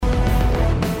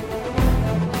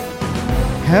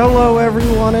Hello,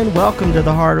 everyone, and welcome to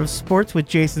the Heart of Sports with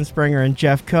Jason Springer and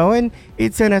Jeff Cohen.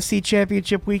 It's NFC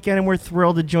Championship weekend, and we're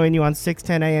thrilled to join you on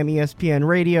 610 AM ESPN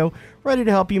Radio, ready to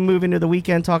help you move into the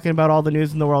weekend talking about all the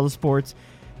news in the world of sports.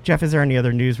 Jeff, is there any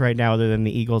other news right now other than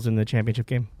the Eagles in the championship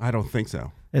game? I don't think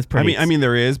so. It's pretty. I mean,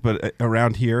 there is, but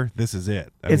around here, this is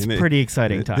it. It's pretty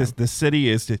exciting time. The city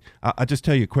is. I'll just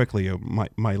tell you quickly.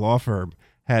 My law firm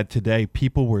had today.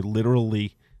 People were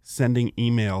literally sending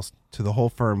emails to the whole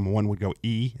firm. One would go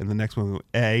E, and the next one would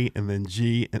go A, and then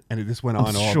G, and it just went on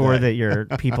all day. I'm sure that your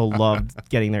people loved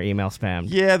getting their email spammed.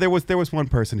 Yeah, there was one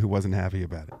person who wasn't happy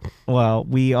about it. Well,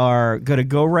 we are going to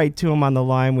go right to him on the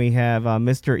line. We have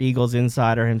Mr. Eagles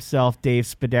Insider himself, Dave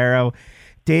Spadaro.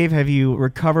 Dave, have you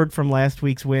recovered from last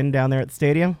week's win down there at the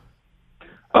stadium?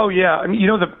 Oh, yeah. I mean,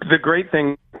 the great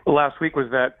thing last week was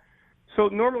that, so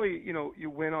normally, you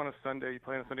win on a Sunday, you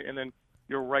play on a Sunday, and then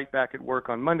you're right back at work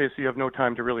on Monday, so you have no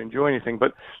time to really enjoy anything.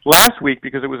 But last week,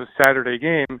 because it was a Saturday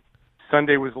game,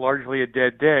 Sunday was largely a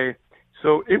dead day.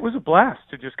 So it was a blast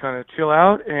to just kind of chill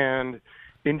out and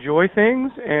enjoy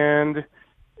things and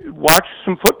watch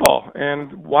some football,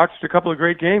 and watched a couple of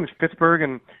great games, Pittsburgh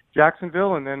and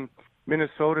Jacksonville, and then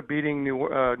Minnesota beating New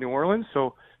Orleans.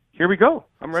 So here we go.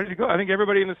 I'm ready to go. I think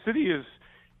everybody in the city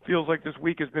feels like this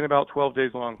week has been about 12 days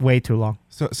long. Way too long.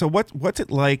 So what's it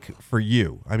like for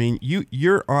you? I mean,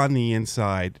 you're on the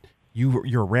inside.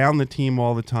 You're around the team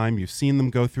all the time. You've seen them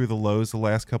go through the lows the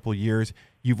last couple of years.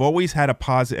 You've always had a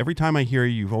positive. Every time I hear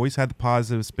you've always had the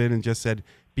positive spin and just said,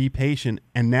 be patient.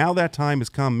 And now that time has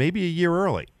come, maybe a year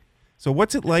early. So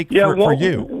what's it like for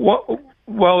you?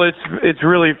 Well, it's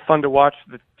really fun to watch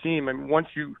the team. I mean, once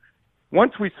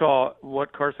we saw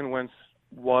what Carson Wentz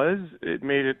was, it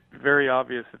made it very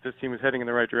obvious that this team is heading in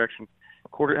the right direction.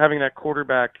 Having that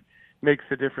quarterback makes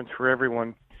a difference for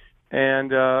everyone.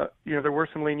 And, there were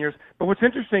some lean years. But what's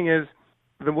interesting is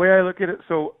the way I look at it,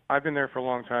 so I've been there for a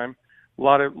long time, a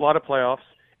lot of playoffs,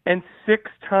 and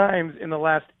 6 times in the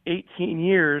last 18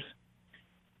 years,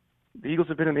 the Eagles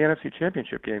have been in the NFC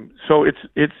Championship game. So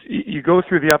it's you go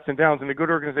through the ups and downs, and the good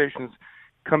organizations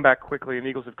come back quickly, and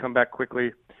Eagles have come back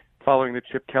quickly following the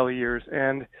Chip Kelly years.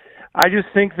 And I just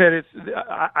think that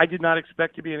I did not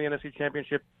expect to be in the NFC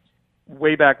Championship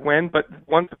way back when, but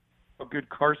once a good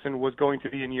Carson was going to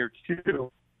be in year 2,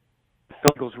 the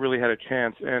Eagles really had a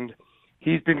chance. And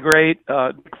he's been great.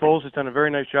 Nick Foles has done a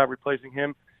very nice job replacing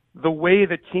him. The way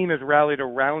the team has rallied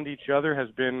around each other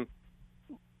has been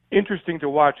interesting to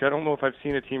watch. I don't know if I've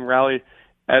seen a team rally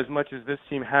as much as this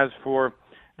team has for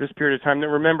this period of time. Now,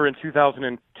 remember, in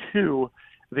 2002,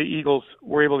 the Eagles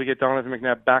were able to get Donovan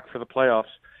McNabb back for the playoffs,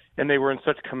 and they were in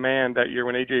such command that year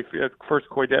when first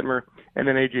Coy Detmer and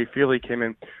then A.J. Feely came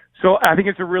in. So I think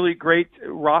it's a really great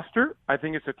roster. I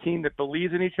think it's a team that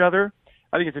believes in each other.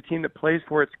 I think it's a team that plays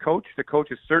for its coach. The coach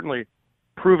has certainly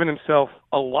proven himself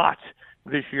a lot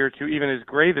this year to even his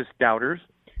gravest doubters.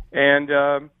 And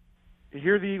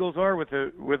here the Eagles are with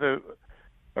a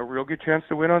real good chance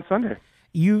to win on Sunday.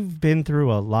 You've been through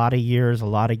a lot of years, a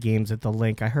lot of games at the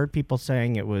Link. I heard people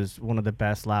saying it was one of the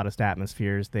best, loudest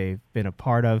atmospheres they've been a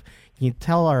part of. Can you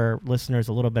tell our listeners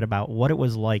a little bit about what it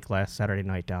was like last Saturday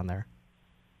night down there?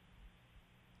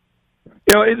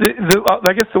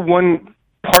 I guess the one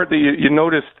part that you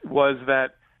noticed was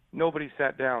that nobody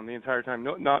sat down the entire time.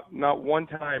 Not one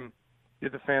time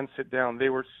did the fans sit down. They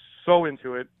were so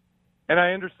into it. And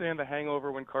I understand the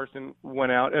hangover when Carson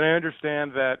went out, and I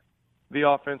understand that the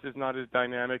offense is not as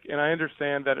dynamic, and I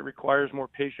understand that it requires more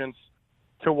patience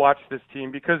to watch this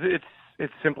team because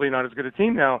it's simply not as good a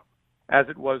team now as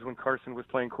it was when Carson was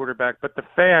playing quarterback. But the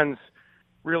fans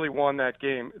really won that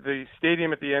game. The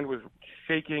stadium at the end was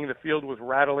shaking. The field was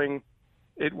rattling.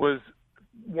 It was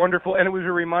wonderful, and it was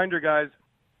a reminder, guys,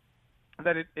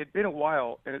 that it'd been a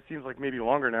while, and it seems like maybe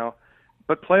longer now,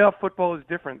 but playoff football is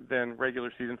different than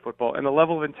regular season football, and the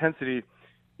level of intensity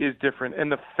is different, and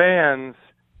the fans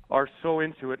are so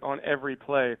into it on every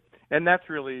play. And that's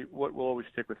really what will always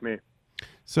stick with me.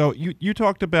 So you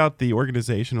talked about the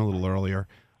organization a little earlier.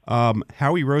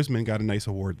 Howie Roseman got a nice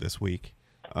award this week.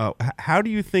 How do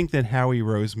you think that Howie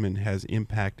Roseman has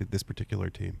impacted this particular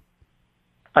team?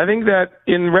 I think that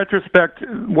in retrospect,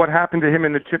 what happened to him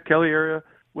in the Chip Kelly era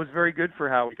was very good for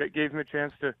Howie. It gave him a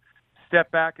chance to step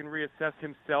back and reassess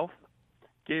himself,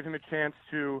 gave him a chance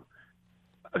to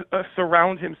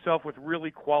surround himself with really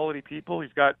quality people.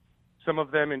 He's got some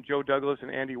of them in Joe Douglas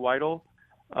and Andy Weidel.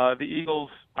 The Eagles,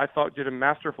 I thought, did a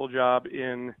masterful job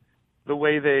in the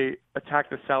way they attacked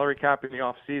the salary cap in the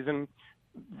offseason.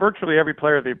 Virtually every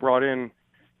player they brought in,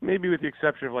 maybe with the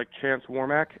exception of like Chance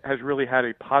Warmack, has really had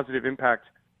a positive impact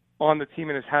on the team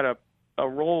and has had a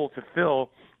role to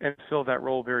fill and fill that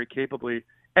role very capably.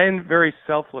 and very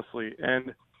selflessly.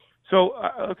 And so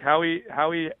look, Howie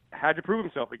had to prove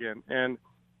himself again. And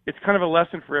it's kind of a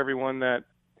lesson for everyone that,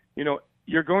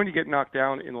 you're going to get knocked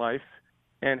down in life,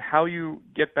 and how you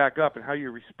get back up and how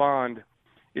you respond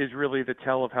is really the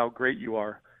tell of how great you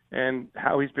are. And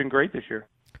Howie's been great this year.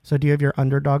 So do you have your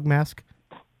underdog mask?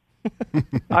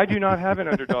 I do not have an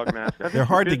underdog mask. They're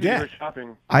hard to get.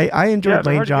 Shopping. I enjoyed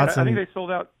Lane Johnson. I think they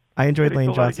sold out. I enjoyed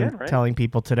Lane Johnson again, right? telling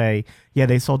people today,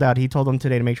 they sold out. He told them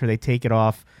today to make sure they take it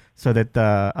off so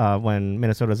that when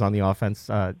Minnesota's on the offense,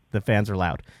 the fans are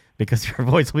loud, because your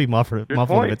voice will be muffled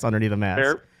if it's underneath the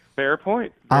mask. Fair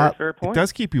point. Fair point. It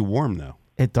does keep you warm, though.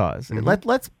 It does. Mm-hmm.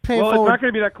 Let's pay forward. Well, it's not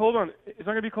going to be that cold on. It's not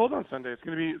going to be cold on Sunday. It's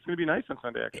going to be nice on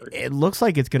Sunday. Actually, it looks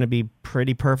like it's going to be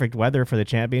pretty perfect weather for the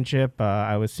championship.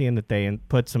 I was seeing that they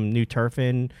put some new turf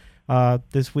in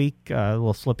this week. A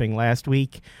little slipping last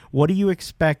week. What do you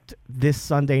expect this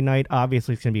Sunday night?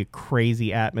 Obviously, it's going to be a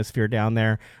crazy atmosphere down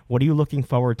there. What are you looking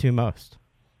forward to most?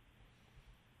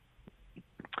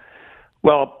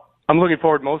 Well, I'm looking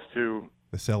forward most to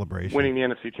the celebration, winning the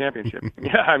NFC Championship.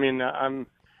 Yeah, I mean,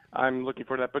 I'm looking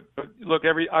forward to that. But look,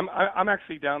 I'm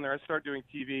actually down there. I start doing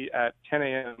TV at 10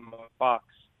 a.m. on Fox,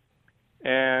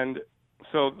 and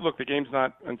so look, the game's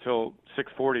not until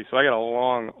 6:40. So I got a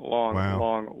long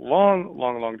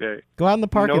day. Go out in the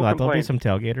parking lot. There'll be some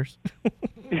tailgaters.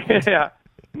 Yeah,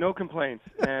 no complaints.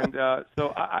 And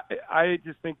so I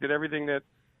just think that everything that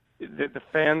the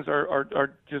fans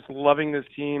are just loving this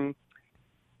team.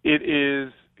 It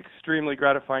is extremely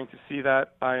gratifying to see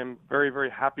that. I am very, very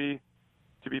happy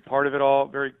to be part of it all,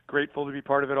 very grateful to be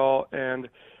part of it all. And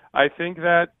I think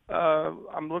that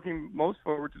I'm looking most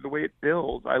forward to the way it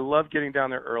builds. I love getting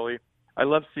down there early. I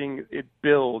love seeing it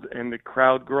build and the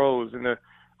crowd grows and the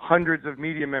hundreds of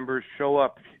media members show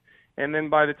up. And then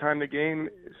by the time the game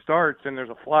starts and there's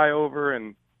a flyover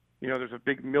and, there's a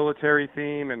big military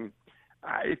theme, and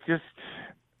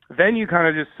then you kind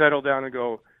of just settle down and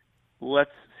go, let's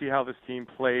see how this team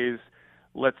plays.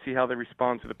 Let's see how they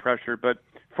respond to the pressure. But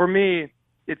for me,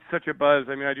 it's such a buzz.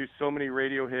 I mean, I do so many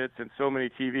radio hits and so many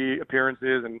TV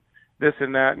appearances and this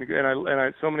and that, and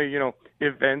I so many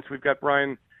events. We've got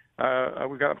Wilbert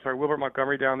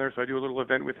Montgomery down there, so I do a little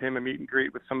event with him, a meet and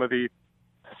greet with some of the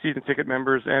season ticket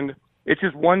members, and it's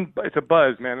just it's a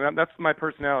buzz, man. And that's my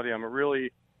personality. I'm a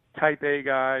really type A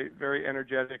guy, very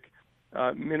energetic,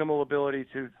 minimal ability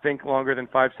to think longer than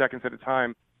 5 seconds at a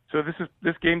time. So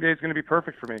this game day is going to be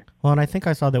perfect for me. Well, and I think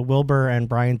I saw that Wilbur and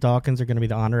Brian Dawkins are going to be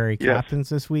the honorary captains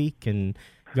this week, and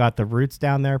you got the Roots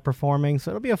down there performing.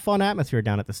 So it'll be a fun atmosphere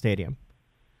down at the stadium.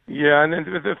 Yeah, and then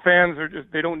the fans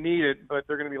they don't need it, but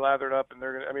they're going to be lathered up, and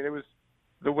it was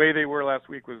the way they were last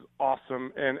week was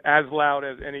awesome and as loud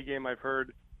as any game I've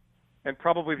heard. And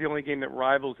probably the only game that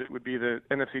rivals it would be the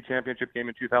NFC Championship game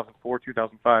in 2004,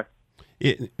 2005.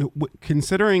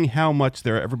 Considering how much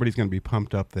everybody's going to be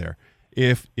pumped up there.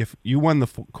 If you won the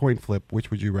coin flip,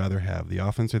 which would you rather have, the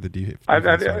offense or the defense?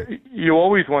 You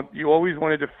always want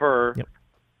to defer,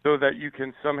 so that you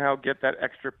can somehow get that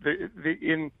extra.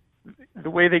 In the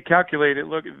way they calculate it,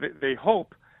 look, they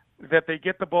hope that they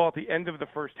get the ball at the end of the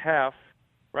first half,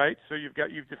 right? So you've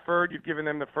deferred, you've given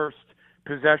them the first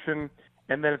possession,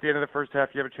 and then at the end of the first half,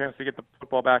 you have a chance to get the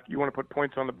football back. You want to put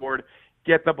points on the board,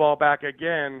 get the ball back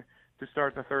again to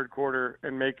start the third quarter,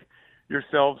 and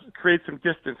create some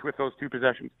distance with those two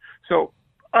possessions. So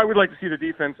I would like to see the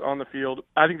defense on the field.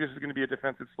 I think this is going to be a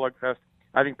defensive slugfest.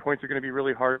 I think points are going to be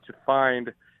really hard to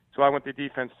find. So I want the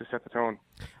defense to set the tone.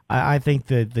 I think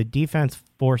the defense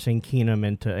forcing Keenum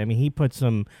into, he put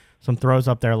some throws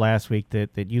up there last week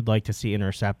that you'd like to see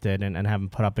intercepted and have him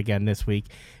put up again this week.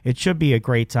 It should be a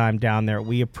great time down there.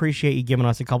 We appreciate you giving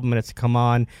us a couple minutes to come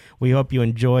on. We hope you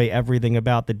enjoy everything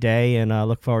about the day, and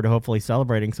look forward to hopefully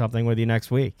celebrating something with you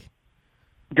next week.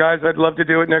 Guys, I'd love to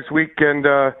do it next week, and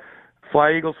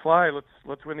fly Eagles fly.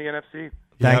 Let's win the NFC.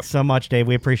 Thanks so much, Dave.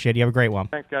 We appreciate it. You have a great one.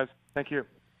 Thanks, guys. Thank you.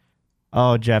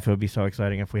 Oh, Jeff, it would be so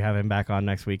exciting if we have him back on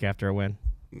next week after a win.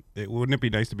 Wouldn't it be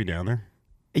nice to be down there?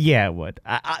 Yeah, it would.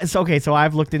 So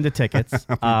I've looked into tickets.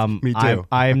 Me too.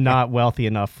 I am not wealthy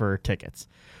enough for tickets.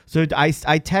 So I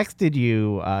texted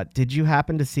you. Did you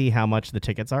happen to see how much the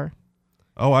tickets are?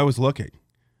 Oh, I was looking.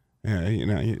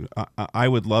 Yeah, I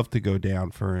would love to go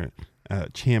down for a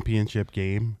championship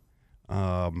game.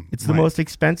 It's the most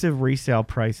expensive resale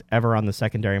price ever on the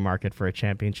secondary market for a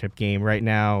championship game. Right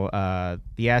now,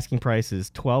 the asking price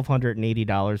is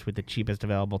 $1,280 with the cheapest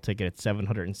available ticket at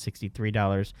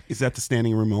 $763. Is that the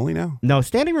standing room only now? No,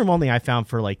 standing room only I found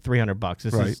for like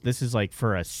 $300. This is like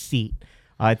for a seat.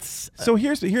 So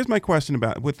here's my question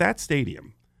about with that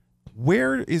stadium.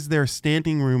 where is there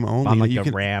standing room only? On like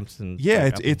the ramps and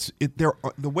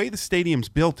the way the stadium's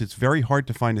built, it's very hard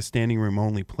to find a standing room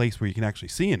only place where you can actually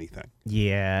see anything.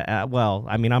 Yeah, well,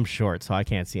 I mean, I'm short, so I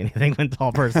can't see anything when a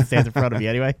tall person stands in front of me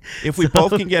anyway. If we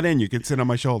both can get in, you can sit on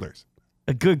my shoulders.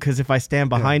 Good, because if I stand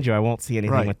behind you, I won't see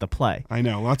anything with the play. I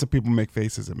know. Lots of people make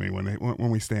faces at me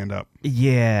when we stand up.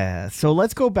 Yeah. So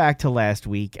let's go back to last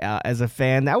week. As a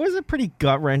fan, that was a pretty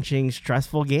gut-wrenching,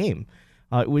 stressful game.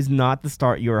 It was not the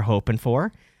start you were hoping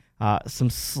for.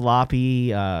 Some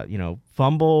sloppy,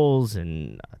 fumbles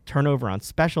and turnover on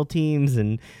special teams,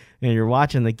 and you're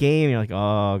watching the game. And you're like,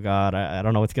 oh God, I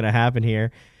don't know what's going to happen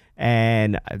here.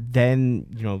 And then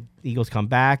the Eagles come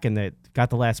back and they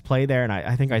got the last play there. And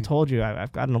I think I told you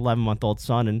I've got an 11-month-old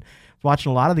son and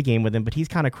watching a lot of the game with him, but he's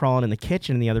kind of crawling in the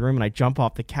kitchen in the other room. And I jump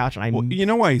off the couch and you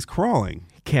know why he's crawling?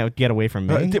 Can't get away from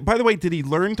me. By the way, did he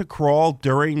learn to crawl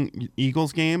during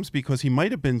Eagles games? Because he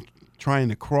might have been trying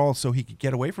to crawl so he could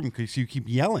get away from him because you keep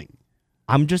yelling.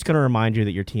 I'm just going to remind you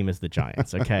that your team is the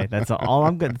Giants, okay? That's all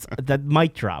I'm going to... That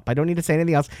mic drop. I don't need to say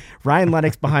anything else. Ryan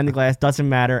Lennox behind the glass doesn't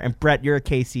matter. And Brett, you're a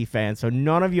KC fan, so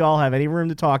none of you all have any room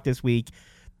to talk this week.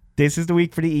 This is the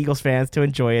week for the Eagles fans to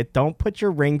enjoy it. Don't put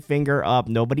your ring finger up.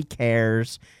 Nobody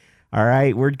cares. All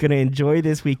right, we're going to enjoy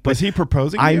this week. But was he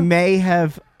proposing to you? I may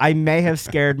have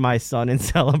scared my son in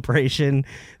celebration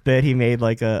that he made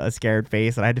like a scared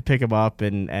face, and I had to pick him up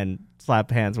and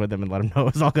slap hands with him and let him know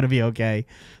it was all going to be okay.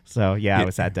 So, yeah, I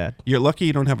was sad dad. You're lucky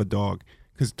you don't have a dog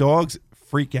because dogs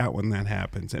freak out when that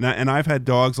happens. And I've had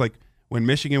dogs like when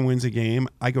Michigan wins a game,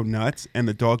 I go nuts, and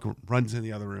the dog runs in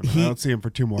the other room. I don't see him for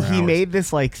 2 more hours. He made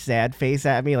this like sad face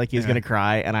at me like he was going to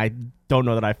cry, and I don't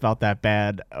know that I felt that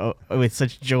bad with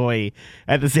such joy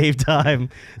at the same time.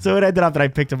 So it ended up that I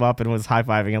picked him up and was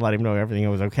high-fiving and let him know everything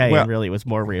was okay, and really it was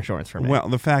more reassurance for me. Well,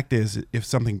 the fact is, if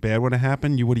something bad would have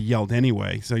happened, you would have yelled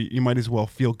anyway, so you might as well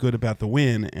feel good about the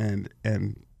win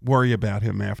and worry about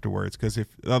him afterwards, because if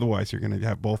otherwise you're going to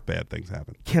have both bad things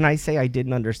happen. Can I say I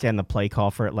didn't understand the play call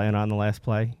for Atlanta on the last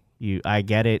play? I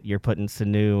get it. You're putting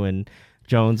Sanu and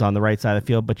Jones on the right side of the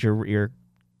field, but you're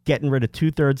getting rid of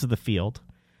 2/3 of the field.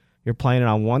 You're playing it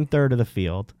on 1/3 of the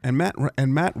field. And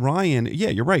Matt Ryan, yeah,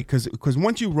 you're right, because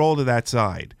once you roll to that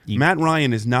side, Matt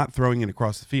Ryan is not throwing it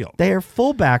across the field. Their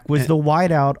fullback was the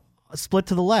wideout split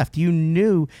to the left. You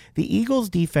knew the Eagles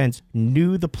defense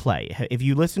knew the play. If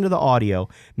you listen to the audio,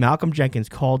 Malcolm Jenkins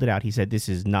called it out. He said, this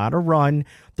is not a run.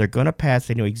 They're going to pass.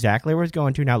 They knew exactly where it's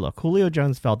going to. Now, look, Julio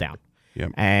Jones fell down.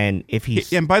 Yep. And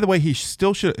and by the way, he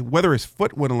still should, whether his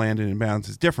foot would have landed in bounds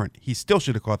is different. He still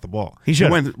should have caught the ball. He should.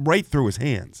 It went right through his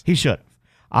hands. He should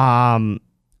have.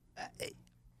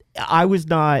 I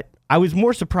was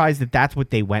more surprised that that's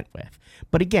what they went with.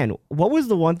 But again, what was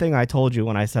the one thing I told you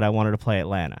when I said I wanted to play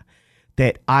Atlanta?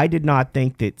 That I did not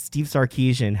think that Steve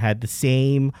Sarkisian had the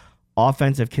same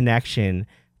offensive connection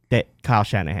that Kyle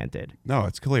Shanahan did. No,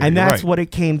 it's clear. And that's right. what it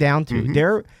came down to. Mm-hmm.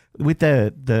 They're with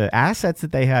the assets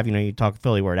that they have, you talk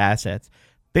Philly word assets,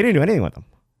 they didn't do anything with them.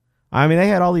 I mean, they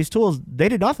had all these tools. They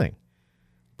did nothing.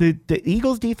 The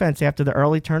Eagles defense, after the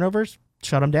early turnovers,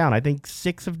 shut them down. I think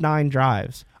 6 of 9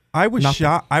 drives. I was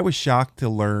shocked to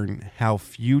learn how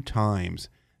few times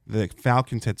the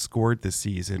Falcons had scored this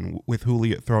season with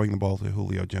Julio throwing the ball to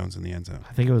Julio Jones in the end zone.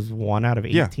 I think it was 1 out of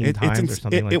 18 times or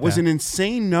something like that. It was an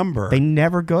insane number. They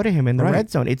never go to him in the red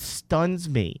zone. It stuns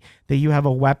me that you have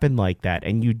a weapon like that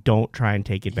and you don't try and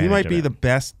take advantage of it. He might be the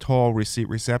best tall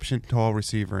receiver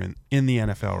in the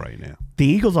NFL right now. The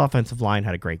Eagles' offensive line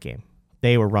had a great game.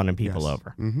 They were running people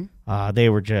over. Mm-hmm. They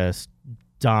were just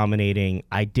dominating.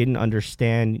 I didn't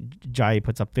understand. Jai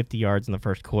puts up 50 yards in the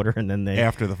first quarter, and then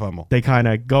after the fumble, they kind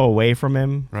of go away from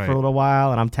him for a little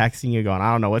while. And I'm texting you, going,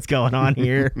 I don't know what's going on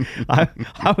here.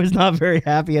 I was not very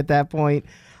happy at that point.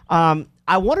 I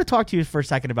want to talk to you for a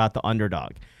second about the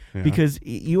underdog, because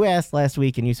you asked last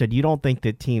week, and you said you don't think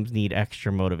that teams need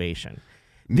extra motivation.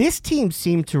 This team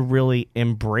seemed to really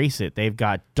embrace it. They've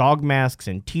got dog masks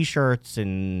and T-shirts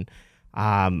and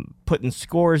putting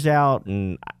scores out,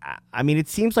 and I mean, it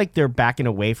seems like they're backing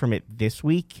away from it this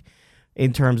week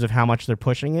in terms of how much they're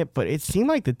pushing it, but it seemed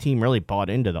like the team really bought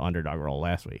into the underdog role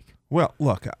last week. Well,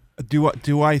 look,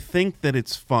 do I think that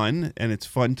it's fun, and it's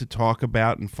fun to talk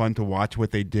about and fun to watch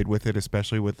what they did with it,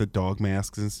 especially with the dog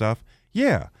masks and stuff?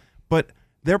 Yeah, but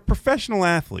they're professional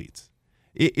athletes.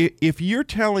 If you're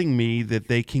telling me that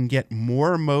they can get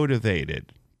more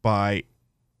motivated by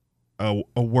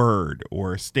a word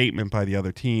or a statement by the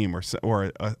other team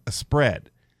or a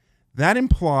spread, that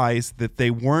implies that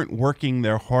they weren't working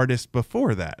their hardest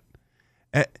before that.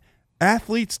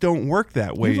 Athletes don't work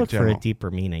that way. You look for a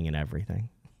deeper meaning in everything.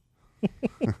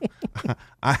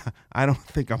 I don't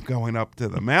think I'm going up to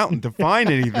the mountain to find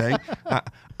anything.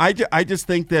 I just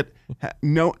think that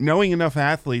knowing enough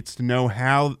athletes to know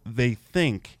how they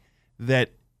think,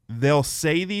 that they'll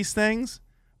say these things,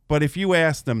 but if you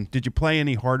ask them, did you play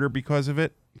any harder because of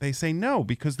it? They say no,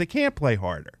 because they can't play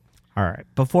harder. All right.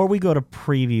 Before we go to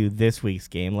preview this week's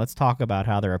game, let's talk about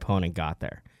how their opponent got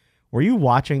there. Were you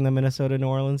watching the Minnesota-New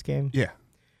Orleans game? Yeah.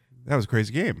 That was a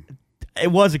crazy game.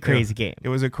 It was a crazy game. It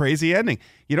was a crazy ending.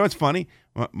 You know what's funny?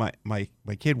 My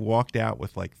kid walked out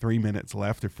with like 3 minutes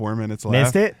left or 4 minutes left.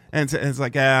 Missed it? And it's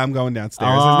like, I'm going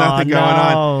downstairs. There's nothing going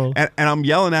on. And I'm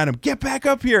yelling at him, get back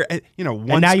up here. And,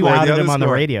 one and now you scored, outed him on scored.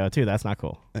 the radio, too. That's not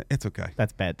cool. It's okay.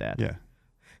 That's bad, Dad. Yeah.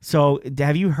 So,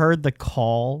 have you heard the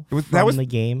call from the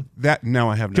game? No,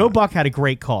 I have not. Joe Buck had a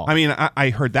great call. I mean, I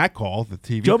heard that call, the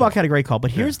TV Joe call. Buck had a great call, but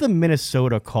here's the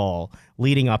Minnesota call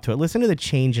leading up to it. Listen to the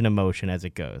change in emotion as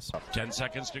it goes. 10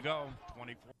 seconds to go.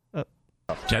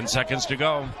 10 seconds to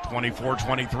go.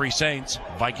 24-23 Saints.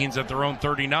 Vikings at their own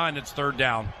 39. It's third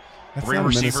down. That's Three not a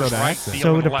receivers Minnesota right, accent. Theo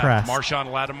So to the depressed. left.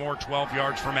 Marshawn Lattimore, 12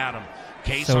 yards from Adam.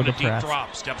 Case So on a depressed. deep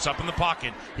drop. Steps up in the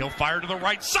pocket. He'll fire to the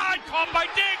right side. Caught by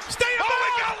Diggs. Stay up.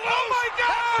 Oh, my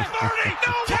God. Marty.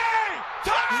 No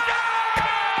touchdown.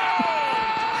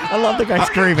 I love the guy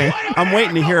screaming. I'm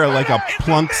waiting to hear like a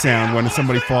plunk sound when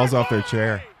somebody falls off their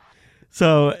chair.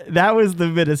 So that was the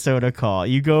Minnesota call.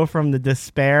 You go from the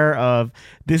despair of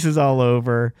this is all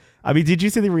over. I mean, did you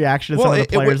see the reaction of some of the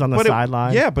players on the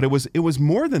sideline? Yeah, but it was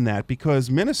more than that, because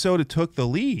Minnesota took the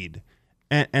lead,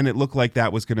 and it looked like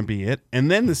that was going to be it. And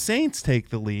then the Saints take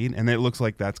the lead, and it looks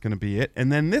like that's going to be it.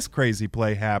 And then this crazy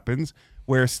play happens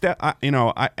where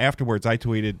afterwards I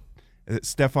tweeted,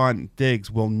 Stephon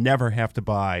Diggs will never have to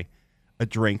buy a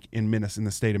drink in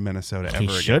the state of Minnesota ever again.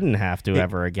 He shouldn't have to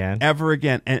ever again. Ever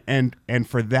again. And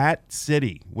for that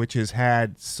city, which has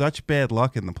had such bad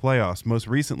luck in the playoffs, most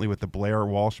recently with the Blair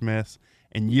Walsh miss,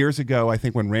 and years ago, I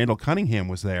think when Randall Cunningham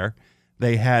was there,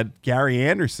 they had Gary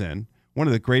Anderson, one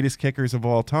of the greatest kickers of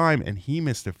all time, and he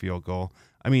missed a field goal.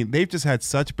 I mean, they've just had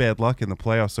such bad luck in the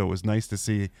playoffs, so it was nice to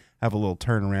see have a little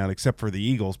turnaround, except for the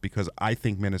Eagles, because I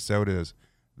think Minnesota is,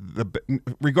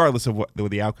 regardless of what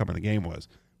the outcome of the game was,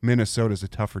 Minnesota's a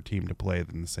tougher team to play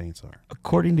than the Saints are.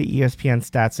 According to ESPN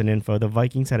Stats and Info, the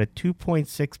Vikings had a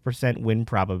 2.6% win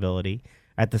probability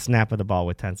at the snap of the ball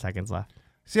with 10 seconds left.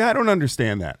 See, I don't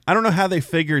understand that. I don't know how they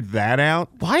figured that out.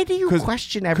 Why do you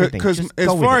question everything? Because as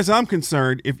far as I'm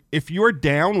concerned, if you're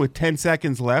down with 10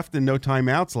 seconds left and no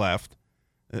timeouts left,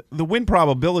 the win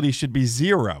probability should be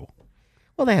 0.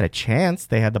 Well, they had a chance.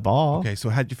 They had the ball. Okay,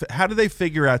 so how do they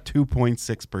figure out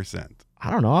 2.6%? I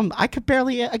don't know. I could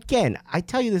barely. Again, I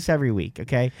tell you this every week.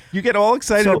 Okay, you get all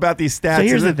excited about these stats. So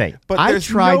here's the thing. But I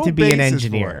tried to be an basis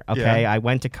engineer. for it. Okay, Yeah. I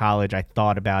went to college. I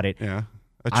thought about it. Yeah,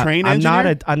 a train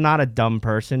engineer. I'm not a dumb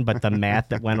person, but the math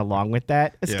that went along with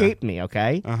that escaped me.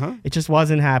 Okay, it just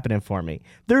wasn't happening for me.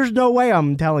 There's no way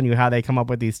I'm telling you how they come up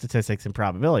with these statistics and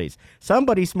probabilities.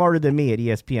 Somebody smarter than me at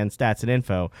ESPN Stats and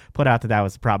Info put out that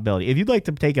was the probability. If you'd like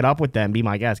to take it up with them, be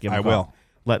my guest. Give them a call. will.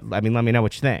 Let me know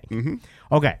what you think. Mm-hmm.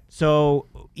 Okay, so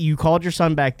you called your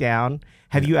son back down.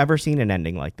 Have you ever seen an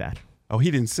ending like that? Oh, he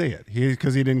didn't see it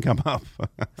because he didn't come up.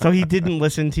 So he didn't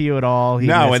listen to you at all?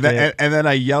 No, and then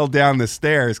I yelled down the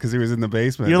stairs because he was in the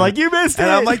basement. You're like, you missed it!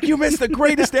 And I'm like, you missed the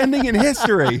greatest ending in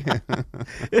history.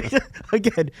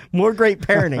 Again, more great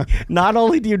parenting. Not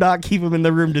only do you not keep him in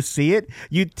the room to see it,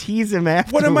 you tease him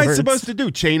afterwards. What am I supposed to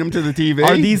do? Chain him to the TV?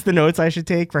 Are these the notes I should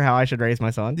take for how I should raise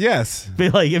my son? Yes. Be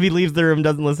like, if he leaves the room and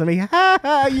doesn't listen to me, ha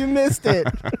ha, you missed it.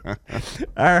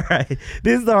 All right.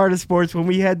 This is the Heart of Sports. When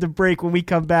we head to break, when we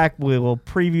come back, we will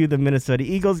preview the Minnesota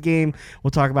Eagles game.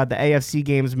 We'll talk about the AFC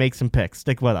games, make some picks.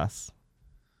 Stick with us.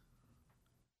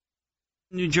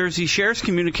 New Jersey Shares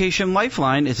Communication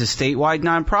Lifeline is a statewide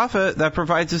nonprofit that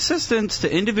provides assistance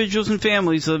to individuals and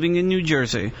families living in New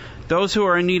Jersey, those who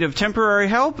are in need of temporary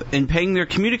help in paying their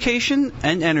communication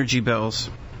and energy bills.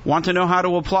 Want to know how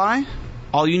to apply?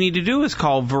 All you need to do is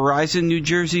call Verizon New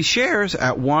Jersey Shares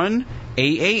at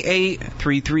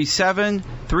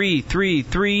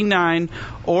 1-888-337-3339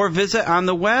 or visit on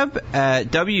the web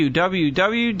at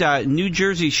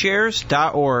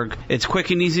www.newjerseyshares.org. It's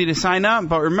quick and easy to sign up,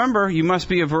 but remember, you must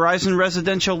be a Verizon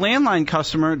residential landline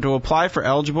customer to apply for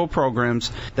eligible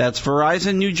programs. That's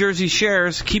Verizon New Jersey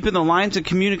Shares, keeping the lines of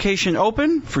communication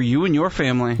open for you and your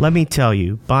family. Let me tell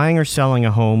you, buying or selling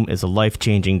a home is a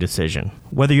life-changing decision.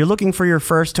 Whether you're looking for your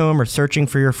first home or searching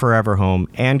for your forever home,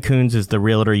 Ann Coons is the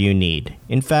realtor you need.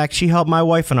 In fact, she helped my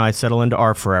wife and I settle into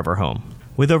our forever home.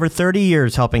 With over 30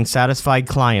 years helping satisfied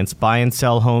clients buy and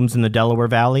sell homes in the Delaware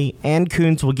Valley, Ann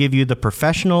Coons will give you the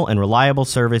professional and reliable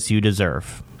service you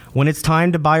deserve. When it's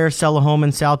time to buy or sell a home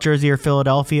in South Jersey or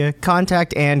Philadelphia,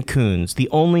 contact Ann Coons, the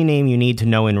only name you need to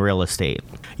know in real estate.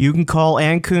 You can call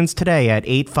Ann Coons today at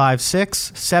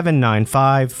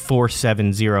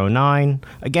 856-795-4709.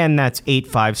 Again, that's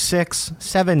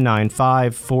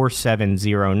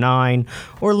 856-795-4709.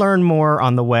 Or learn more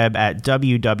on the web at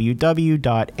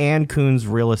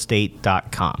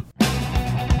www.anncoonsrealestate.com.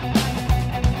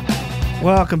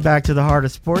 Welcome back to the Heart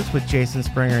of Sports with Jason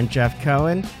Springer and Jeff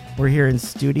Cohen. We're here in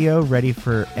studio, ready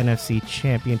for NFC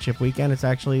Championship weekend. It's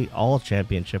actually all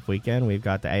championship weekend. We've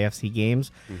got the AFC games.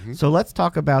 Mm-hmm. So let's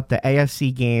talk about the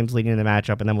AFC games leading to the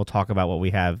matchup, and then we'll talk about what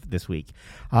we have this week.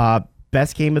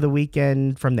 Best game of the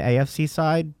weekend from the AFC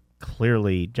side,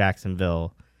 clearly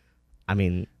Jacksonville. I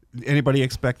mean, anybody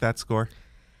expect that score?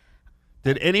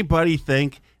 Did anybody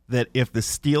think that if the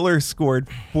Steelers scored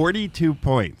 42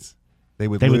 points, they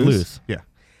would lose? Yeah.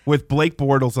 With Blake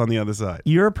Bortles on the other side.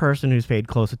 You're a person who's paid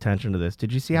close attention to this.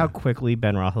 Did you see how quickly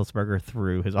Ben Roethlisberger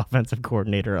threw his offensive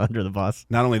coordinator under the bus?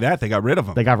 Not only that, they got rid of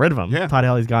him. Yeah. Todd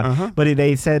Haley's gone. Uh-huh. But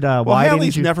they said, why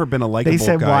Haley's didn't you... never been a likable guy. They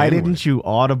said, why anyway. didn't you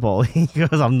audible? He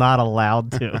goes, I'm not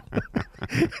allowed to.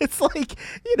 It's like,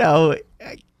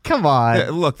 come on.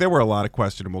 Look, there were a lot of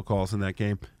questionable calls in that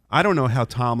game. I don't know how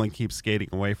Tomlin keeps skating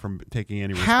away from taking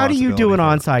any responsibility. How do you do an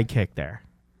onside kick there?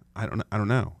 I don't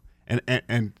know.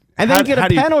 And then get a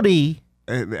penalty.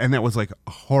 And that was like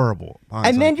horrible.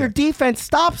 And then your defense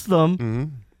stops them, mm-hmm.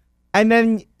 and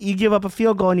then you give up a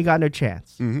field goal and you got no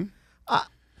chance. Mm-hmm.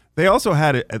 They also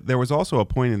had there was also a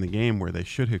point in the game where they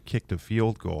should have kicked a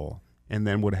field goal and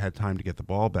then would have had time to get the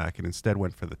ball back, and instead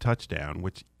went for the touchdown,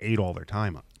 which ate all their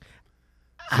time up.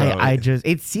 So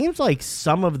it seems like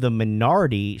some of the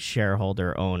minority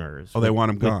shareholder owners, they want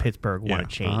him gone. With Pittsburgh want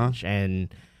to change,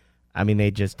 and I mean,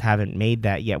 they just haven't made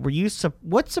that yet.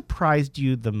 What surprised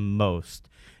you the most?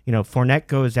 Fournette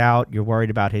goes out. You're worried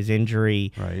about his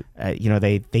injury. Right.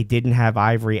 They didn't have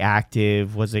Ivory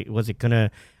active. Was it going to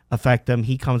affect them?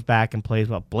 He comes back and plays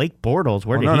well. Blake Bortles,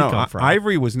 where did he come from?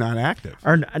 Ivory was not active.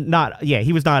 Or not? Yeah,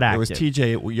 he was not active. It was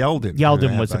T.J. Yeldon.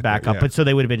 Yeldon was the backup, but so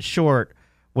they would have been short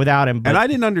without him. And I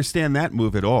didn't understand that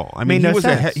move at all. I mean,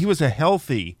 he was a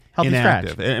healthy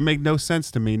inactive. Scratch. It made no sense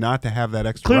to me not to have that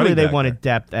extra. Clearly, they wanted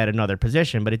depth at another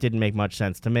position, but it didn't make much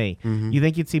sense to me. Mm-hmm. You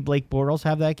think you'd see Blake Bortles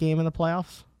have that game in the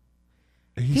playoffs?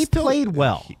 He played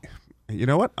well. You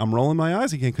know what? I'm rolling my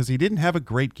eyes again because he didn't have a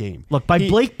great game. Look, by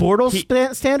Blake Bortles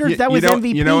standards, that was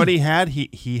MVP. You know what he had?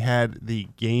 He had the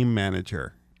game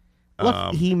manager.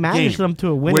 Look, he managed them to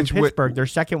a win in Pittsburgh, their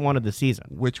second one of the season.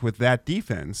 Which, with that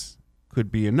defense,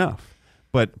 could be enough.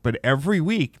 But every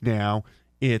week now,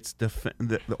 it's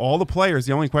all the players.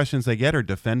 The only questions they get are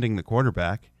defending the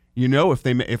quarterback.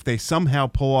 If they somehow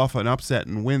pull off an upset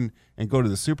and win and go to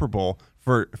the Super Bowl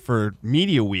for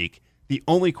media week, the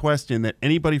only question that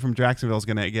anybody from Jacksonville is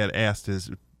going to get asked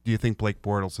is, do you think Blake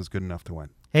Bortles is good enough to win?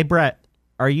 Hey, Brett,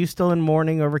 are you still in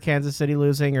mourning over Kansas City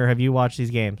losing, or have you watched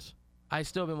these games? I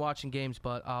still been watching games,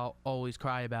 but I'll always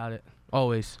cry about it.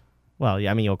 Always. Well,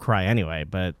 yeah, I mean, you'll cry anyway,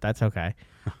 but that's okay.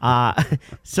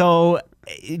 So,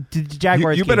 the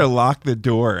Jaguars. You better lock the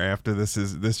door after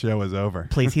this show is over.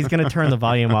 Please, he's going to turn the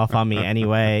volume off on me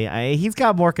anyway. He's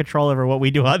got more control over what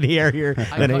we do on the air here. I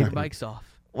cut your mics off.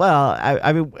 Well,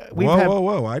 I mean,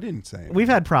 whoa! I didn't say it. We've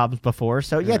had problems before,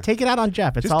 so yeah, take it out on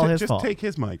Jeff. It's all his fault. Just take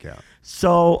his mic out.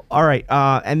 So, all right,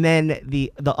 and then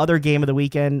the other game of the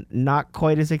weekend, not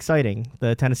quite as exciting,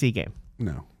 the Tennessee game.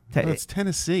 No. It's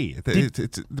Tennessee.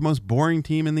 It's the most boring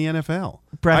team in the NFL.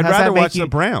 Brett, I'd rather watch the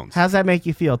Browns. How's that make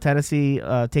you feel? Tennessee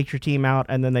takes your team out,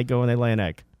 and then they go and they lay an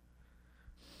egg.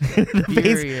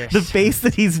 The face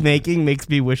that he's making makes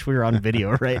me wish we were on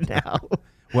video right now.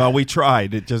 Well, we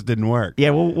tried. It just didn't work.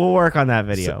 Yeah, we'll work on that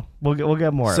video. We'll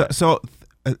get more of it. So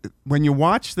when you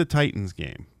watch the Titans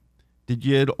game, did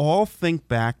you at all think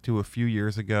back to a few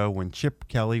years ago when Chip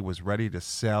Kelly was ready to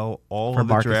sell all of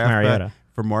the draft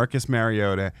for Marcus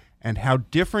Mariota, and how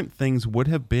different things would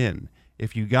have been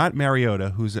if you got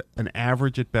Mariota, who's an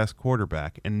average at best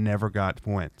quarterback, and never got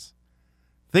Wentz?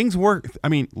 Things worked. I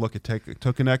mean, look, it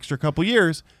took an extra couple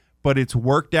years, but it's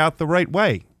worked out the right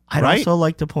way. I'd also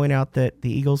like to point out that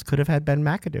the Eagles could have had Ben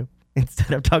McAdoo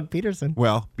instead of Doug Peterson.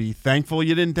 Well, be thankful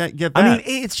you didn't get that. I mean,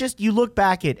 it's just you look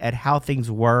back at how things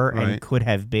were and could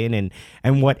have been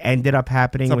and what ended up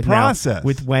happening with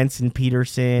Wentz and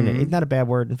Peterson. Mm-hmm. It's not a bad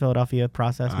word in Philadelphia,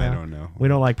 process. I don't know. We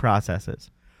don't like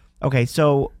processes. Okay,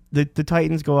 so the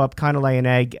Titans go up, kind of lay an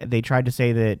egg. They tried to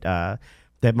say that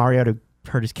Mariota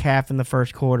hurt his calf in the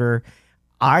first quarter.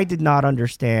 I did not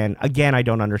understand. Again, I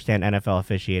don't understand NFL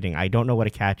officiating. I don't know what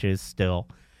a catch is still.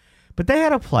 But they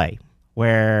had a play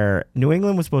where New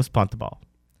England was supposed to punt the ball.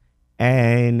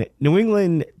 And New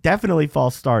England definitely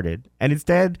false started. And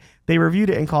instead, they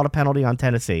reviewed it and called a penalty on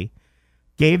Tennessee,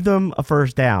 gave them a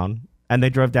first down, and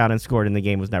they drove down and scored, and the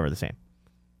game was never the same.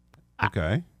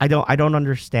 Okay. I don't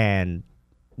understand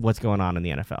what's going on in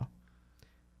the NFL.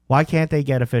 Why can't they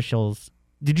get officials?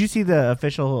 Did you see the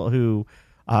official who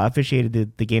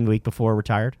officiated the game the week before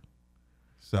retired?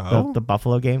 So? The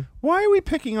Buffalo game? Why are we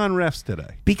picking on refs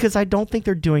today? Because I don't think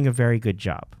they're doing a very good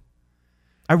job.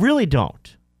 I really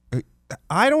don't.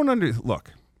 I don't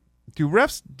Look, do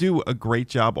refs do a great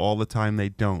job all the time? They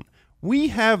don't. We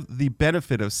have the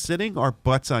benefit of sitting our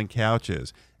butts on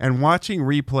couches and watching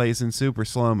replays in super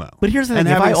slow-mo. But here's the thing.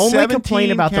 If I only complain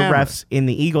about the refs in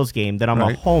the Eagles game, then I'm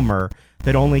a homer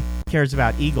that only cares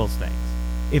about Eagles things.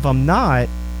 If I'm not,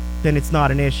 then it's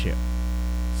not an issue.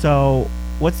 So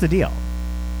what's the deal?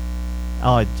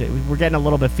 Oh, we're getting a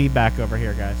little bit of feedback over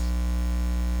here, guys.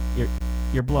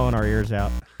 You're blowing our ears out.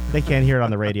 They can't hear it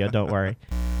on the radio. Don't worry.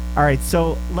 All right,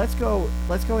 so let's go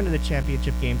into the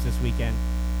championship games this weekend.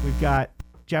 We've got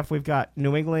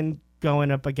New England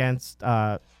going up against.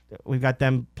 We've got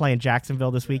them playing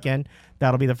Jacksonville this weekend.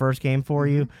 That'll be the first game for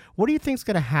you. What do you think's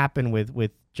going to happen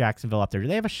with Jacksonville up there? Do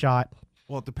they have a shot?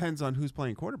 Well, it depends on who's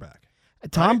playing quarterback.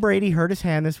 Tom Brady hurt his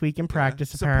hand this week in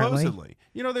practice, apparently. Supposedly.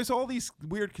 There's all these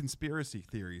weird conspiracy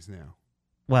theories now.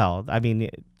 Well, I mean,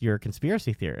 you're a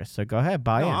conspiracy theorist, so go ahead,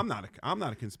 buy in. I'm not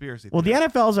a conspiracy theorist. Well, the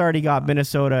NFL's already got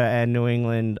Minnesota and New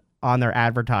England on their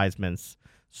advertisements.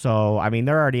 So, I mean,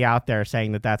 they're already out there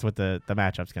saying that that's what the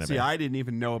matchup's going to be. See, I didn't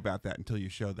even know about that until you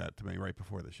showed that to me right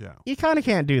before the show. You kind of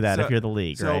can't do that if you're the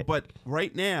league, right? But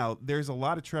right now, there's a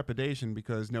lot of trepidation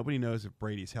because nobody knows if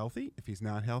Brady's healthy, if he's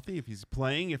not healthy, if he's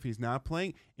playing, if he's not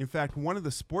playing. In fact, one of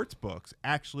the sports books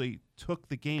actually took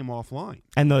the game offline.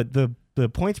 And the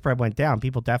point spread went down.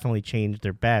 People definitely changed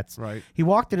their bets. Right. He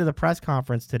walked into the press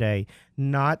conference today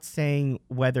not saying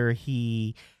whether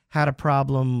he had a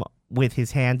problem with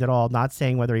his hand at all, not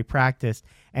saying whether he practiced,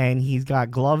 and he's got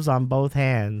gloves on both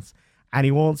hands, and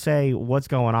he won't say what's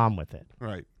going on with it.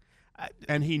 Right.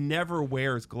 And he never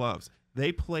wears gloves.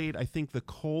 They played, I think, the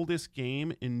coldest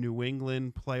game in New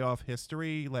England playoff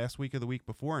history last week or the week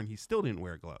before, and he still didn't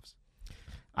wear gloves.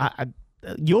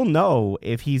 You'll know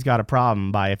if he's got a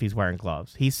problem by if he's wearing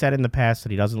gloves. He said in the past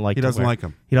that he doesn't like. He doesn't like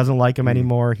him. He doesn't like him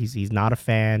anymore. He's not a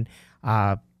fan.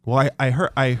 Well, I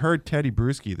heard Teddy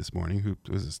Bruschi this morning, who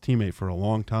was his teammate for a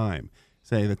long time,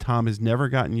 say that Tom has never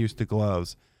gotten used to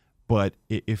gloves, but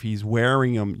if he's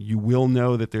wearing them, you will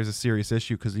know that there's a serious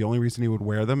issue because the only reason he would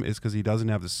wear them is because he doesn't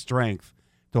have the strength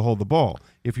to hold the ball.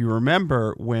 If you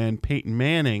remember when Peyton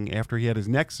Manning, after he had his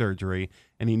neck surgery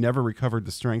and he never recovered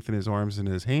the strength in his arms and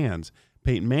his hands,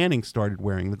 Peyton Manning started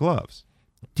wearing the gloves.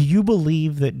 Do you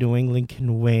believe that New England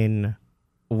can win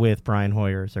with Brian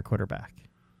Hoyer as their quarterback?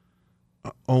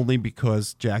 Only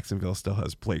because Jacksonville still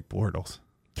has Blake Bortles.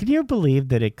 Can you believe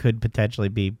that it could potentially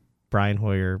be Brian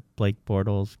Hoyer, Blake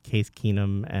Bortles, Case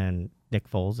Keenum, and Nick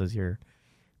Foles as your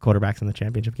quarterbacks in the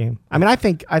championship game? I mean, I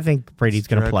think Brady's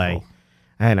going to play,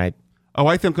 and I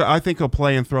think he'll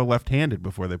play and throw left-handed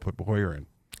before they put Hoyer in.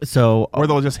 So, or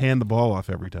they'll just hand the ball off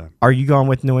every time. Are you going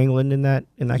with New England in that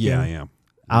game? Yeah, I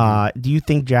am. Do you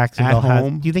think Jacksonville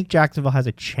has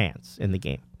a chance in the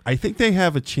game? I think they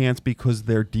have a chance because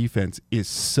their defense is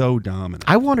so dominant.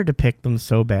 I wanted to pick them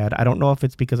so bad. I don't know if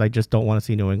it's because I just don't want to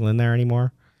see New England there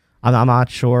anymore. I'm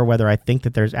not sure whether I think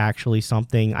that there's actually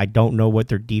something. I don't know what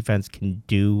their defense can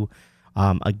do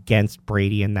against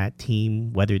Brady and that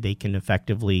team, whether they can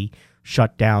effectively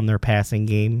shut down their passing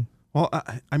game. Well,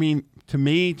 I mean, to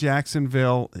me,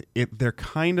 Jacksonville, they're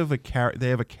kind of they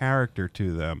have a character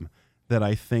to them that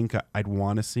I think I'd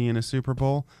want to see in a Super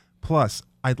Bowl. Plus,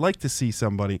 I'd like to see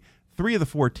somebody. 3 of the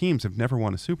 4 teams have never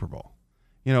won a Super Bowl.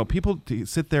 People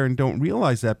sit there and don't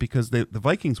realize that because the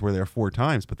Vikings were there 4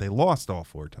 times, but they lost all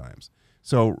 4 times.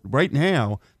 So right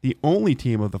now, the only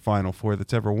team of the Final 4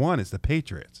 that's ever won is the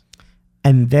Patriots.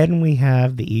 And then we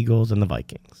have the Eagles and the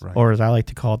Vikings, right, or as I like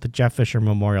to call it, the Jeff Fisher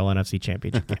Memorial NFC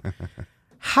Championship game.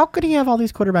 How could he have all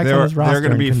these quarterbacks on his roster? There are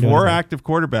going to be 4 active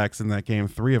quarterbacks in that game.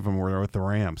 3 of them were with the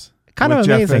Rams. Kind of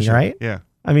amazing, right? Yeah.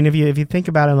 I mean, if you think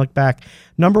about it and look back,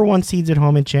 number 1 seeds at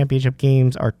home in championship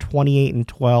games are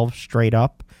 28-12 straight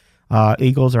up.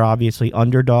 Eagles are obviously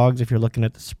underdogs if you're looking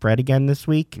at the spread again this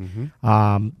week.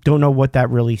 Mm-hmm. Don't know what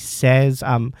that really says.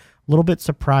 I'm a little bit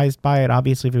surprised by it.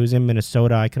 Obviously, if it was in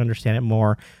Minnesota, I could understand it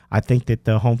more. I think that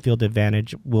the home field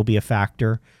advantage will be a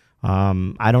factor.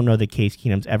 I don't know that Case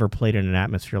Keenum's ever played in an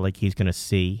atmosphere like he's going to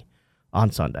see on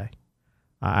Sunday.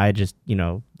 I just, he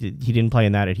didn't play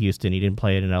in that at Houston. He didn't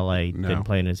play it in LA. No. Didn't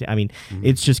play in his. I mean,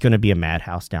 it's just going to be a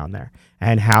madhouse down there.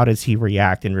 And how does he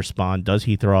react and respond? Does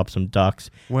he throw up some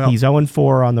ducks? Well, he's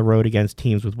 0-4 on the road against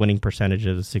teams with winning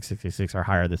percentages of 666 or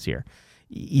higher this year.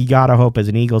 You got to hope as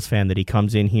an Eagles fan that he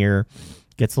comes in here,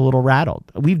 gets a little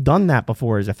rattled. We've done that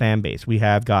before as a fan base. We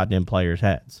have gotten in players'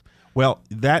 heads. Well,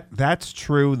 that's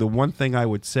true. The one thing I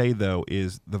would say, though,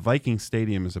 is the Vikings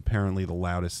Stadium is apparently the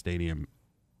loudest stadium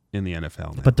in the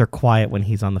NFL now. But they're quiet when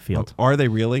he's on the field. Are they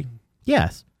really?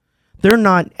 Yes. They're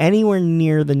not anywhere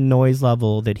near the noise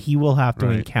level that he will have to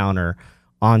encounter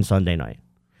on Sunday night.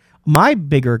 My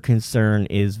bigger concern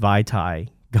is Vaitai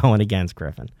going against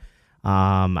Griffin.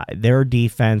 Their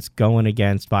defense going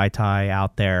against Vaitai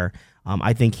out there,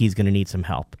 I think he's going to need some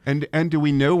help. And do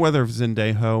we know whether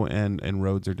Zendejo and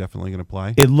Rhodes are definitely going to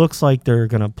play? It looks like they're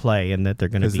going to play and that they're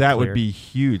going to be that clear. would be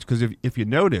huge. Because if you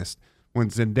noticed, when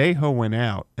Zendejo went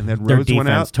out and then their Rhodes went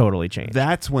out, defense totally changed.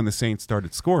 That's when the Saints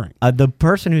started scoring. The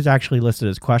person who's actually listed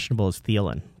as questionable is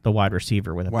Thielen, the wide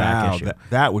receiver with a back issue.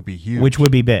 That would be huge. Which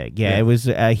would be big. Yeah. It was.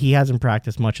 He hasn't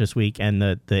practiced much this week, and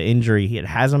the injury, it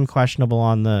has him questionable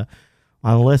on the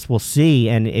list. We'll see.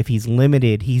 And if he's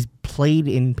limited, he's played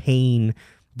in pain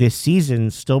this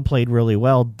season, still played really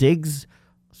well. Diggs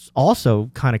also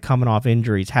kind of coming off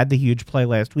injuries, had the huge play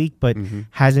last week, but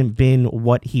hasn't been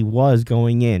what he was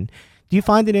going in. Do you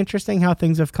find it interesting how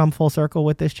things have come full circle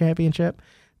with this championship?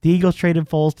 The Eagles traded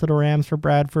Foles to the Rams for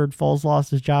Bradford. Foles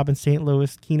lost his job in St.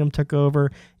 Louis. Keenum took over.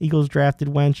 Eagles drafted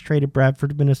Wentz, traded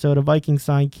Bradford to Minnesota. Vikings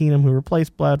signed Keenum, who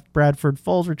replaced Bradford.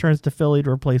 Foles returns to Philly to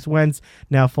replace Wentz.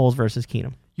 Now Foles versus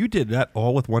Keenum. You did that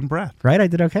all with one breath. Right? I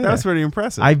did okay. That was pretty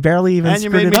impressive. I barely even and you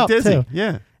screwed made it me up, dizzy. too.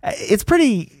 Yeah. It's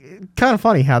pretty kind of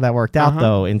funny how that worked out,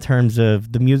 though, in terms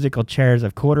of the musical chairs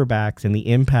of quarterbacks and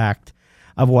the impact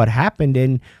of what happened.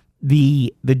 And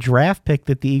the draft pick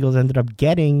that the Eagles ended up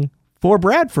getting for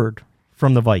Bradford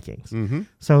from the Vikings.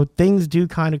 So things do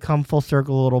kind of come full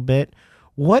circle a little bit.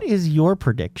 What is your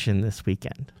prediction this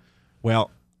weekend?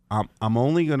 Well, I'm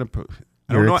only going to put...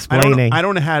 I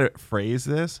don't know how to phrase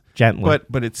this gently,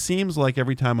 but it seems like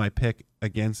every time I pick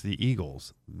against the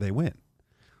Eagles, they win.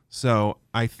 So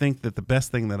I think that the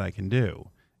best thing that I can do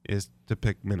is to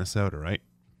pick Minnesota, right?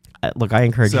 Look, I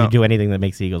encourage you to do anything that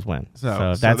makes the Eagles win.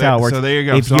 So that's how it works. So there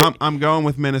you go. So I'm going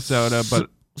with Minnesota, but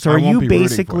so are you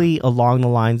basically along the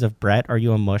lines of Brett? Are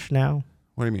you a mush now?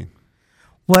 What do you mean?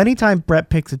 Well, anytime Brett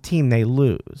picks a team, they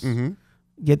lose.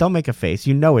 Yeah, don't make a face.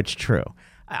 You know it's true.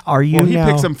 Are you? Well, he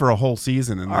picks them for a whole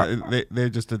season, and they're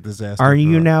just a disaster. Are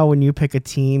you now, when you pick a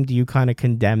team, do you kind of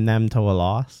condemn them to a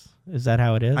loss? Is that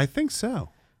how it is? I think so.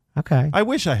 Okay. I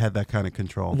wish I had that kind of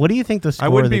control. What do you think the score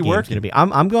of the game is going to be?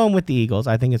 I'm going with the Eagles.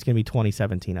 I think it's going to be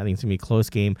 2017. I think it's going to be a close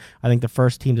game. I think the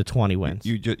first team to 20 wins.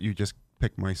 You just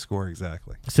picked my score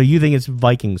exactly. So you think it's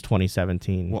Vikings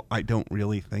 2017? Well, I don't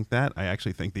really think that. I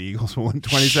actually think the Eagles will win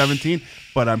 2017,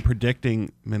 but I'm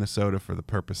predicting Minnesota for the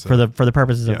purpose of for the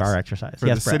purposes of our exercise. For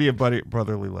the city of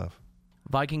brotherly love.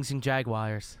 Vikings and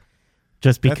Jaguars.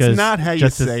 Just because that's not how you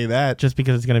say that. Just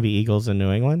because it's going to be Eagles in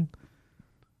New England.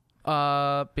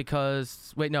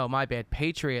 Because my bad.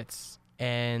 Patriots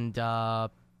and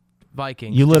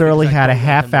Vikings. You literally had a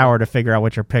half hour to figure out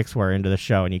what your picks were into the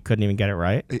show, and you couldn't even get it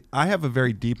right. I have a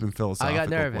very deep and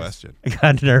philosophical question. I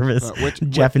got nervous.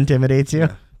 Jeff intimidates you.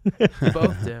 Yeah. You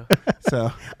both do.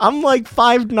 So I'm like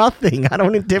 5-0. I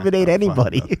don't intimidate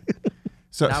anybody.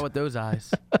 So not with those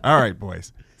eyes. All right,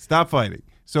 boys, stop fighting.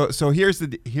 So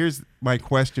here's my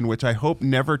question, which I hope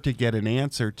never to get an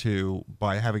answer to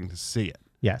by having to see it.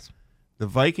 Yes. The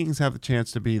Vikings have the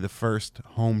chance to be the first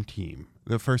home team,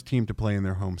 the first team to play in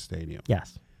their home stadium.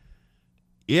 Yes.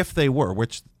 If they were,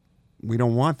 which we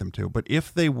don't want them to, but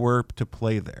if they were to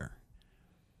play there,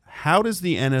 how does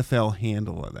the NFL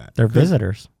handle that? They're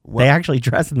visitors. They actually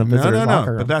dress in the visitors'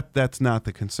 locker room. But that's not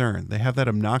the concern. They have that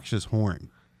obnoxious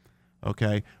horn.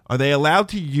 Okay? Are they allowed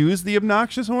to use the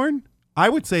obnoxious horn? I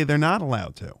would say they're not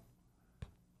allowed to.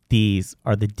 These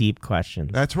are the deep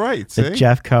questions. That's right. That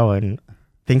Jeff Cohen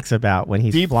thinks about when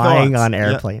he's flying on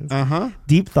airplanes. Yeah.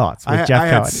 Deep thoughts with Jeff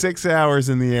Cohen. I had 6 hours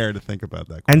in the air to think about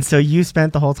that question. And so you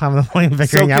spent the whole time on the plane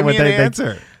figuring out what they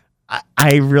answer.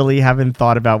 I really haven't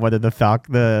thought about whether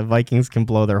the Vikings can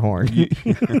blow their horn.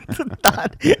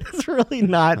 It's really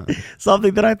not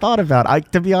something that I thought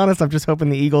about. To be honest, I'm just hoping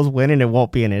the Eagles win and it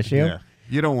won't be an issue. Yeah.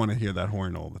 You don't want to hear that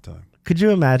horn all the time. Could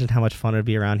you imagine how much fun it would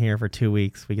be around here for 2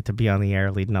 weeks? We get to be on the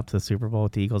air leading up to the Super Bowl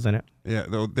with the Eagles in it. Yeah,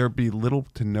 there'd be little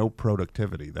to no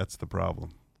productivity. That's the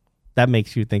problem. That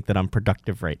makes you think that I'm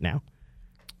productive right now.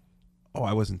 Oh,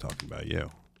 I wasn't talking about you.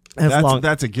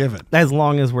 That's a given. As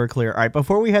long as we're clear. All right,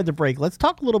 before we head to break, let's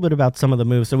talk a little bit about some of the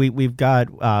moves. So we've got,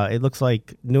 it looks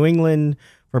like New England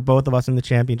for both of us in the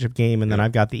championship game, and then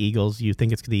I've got the Eagles. You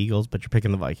think it's the Eagles, but you're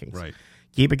picking the Vikings. Right.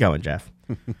 Keep it going, Jeff.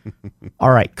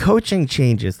 All right, coaching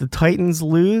changes. The Titans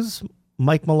lose.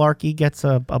 Mike Mularkey gets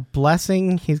a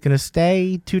blessing. He's going to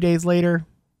stay. 2 days later,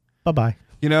 bye-bye.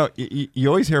 You know, you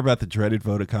always hear about the dreaded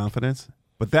vote of confidence,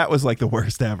 but that was like the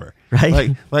worst ever.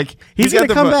 Right? Like he's going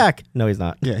to come back. No, he's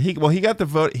not. Yeah, he got the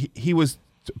vote. He was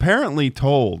apparently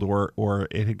told, or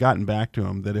it had gotten back to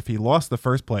him, that if he lost the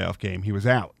first playoff game, he was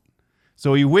out.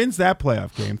 So he wins that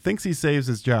playoff game, thinks he saves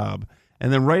his job,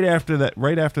 and then right after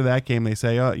that game, they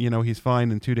say, oh, he's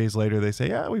fine. And 2 days later, they say,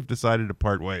 yeah, we've decided to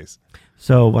part ways.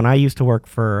 So when I used to work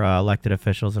for elected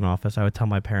officials in office, I would tell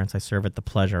my parents I serve at the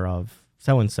pleasure of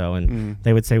so-and-so, and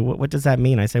they would say, what does that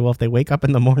mean? I say, well, if they wake up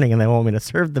in the morning and they want me to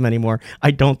serve them anymore,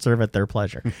 I don't serve at their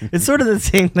pleasure. It's sort of the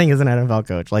same thing as an NFL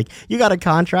coach. Like, you got a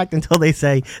contract until they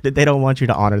say that they don't want you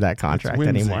to honor that contract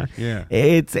anymore. Yeah.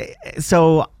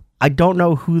 So I don't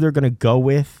know who they're going to go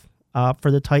with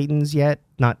for the Titans yet.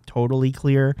 Not totally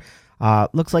clear.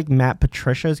 Looks like Matt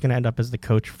Patricia is going to end up as the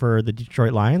coach for the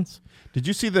Detroit Lions. Did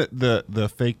you see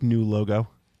the fake new logo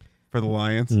for the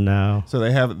Lions? No. So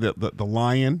they have the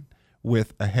lion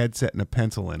with a headset and a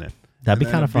pencil in it. That'd be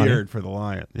kind of funny. Beard for the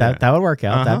lion. Yeah. That would work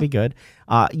out. That'd be good.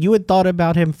 You had thought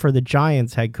about him for the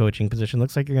Giants head coaching position.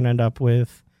 Looks like you're going to end up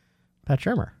with Pat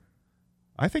Shurmur.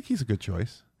 I think he's a good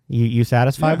choice. You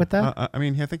satisfied with that?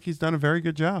 I think he's done a very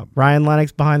good job. Ryan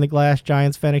Lennox behind the glass,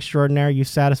 Giants fan extraordinaire. You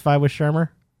satisfied with Shurmur?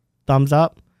 Thumbs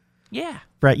up? Yeah.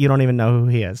 Brett, you don't even know who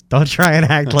he is. Don't try and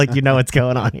act like you know what's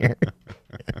going on here.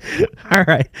 All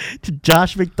right.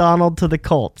 Josh McDonald to the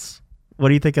Colts. What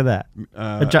do you think of that?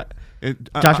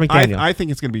 Josh McDaniels. I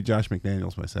think it's going to be Josh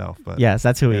McDaniels myself. But yes,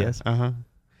 that's who he is.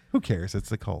 Who cares? It's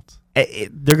the Colts.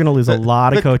 They're going to lose a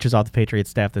lot of coaches off the Patriots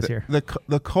staff this year.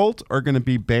 The Colts are going to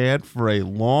be bad for a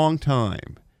long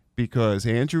time because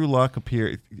Andrew Luck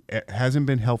hasn't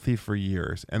been healthy for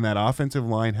years, and that offensive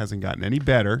line hasn't gotten any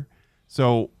better.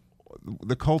 So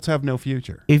the Colts have no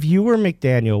future. If you were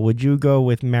McDaniel, would you go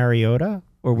with Mariota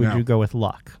or would you go with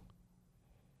Luck?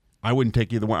 I wouldn't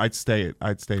take either one. I'd stay.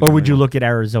 Or would you look at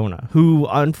Arizona, who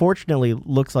unfortunately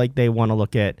looks like they want to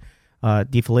look at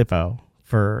DiFilippo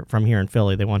from here in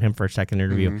Philly. They want him for a second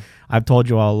interview. I've told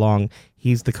you all along,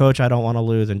 he's the coach I don't want to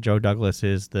lose, and Joe Douglas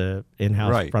is the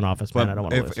in-house front office man I don't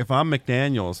want to lose. If I'm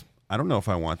McDaniels, I don't know if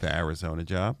I want the Arizona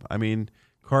job. I mean,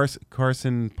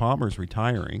 Carson Palmer's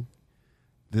retiring.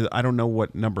 I don't know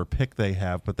what number pick they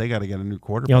have, but they got to get a new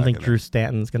quarterback. You don't think Drew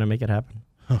Stanton's going to make it happen?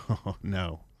 Oh,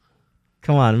 no.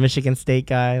 Come on, Michigan State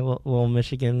guy, little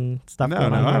Michigan stuff going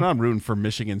on. No, I'm not rooting for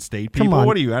Michigan State people. Come on.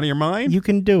 What are you, out of your mind? You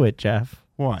can do it, Jeff.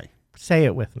 Why? Say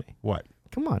it with me. What?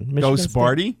 Come on. Michigan Go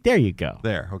Sparty? State. There you go.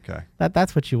 There, okay.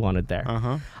 That's what you wanted there.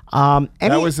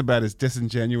 That was about as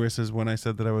disingenuous as when I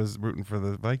said that I was rooting for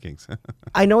the Vikings.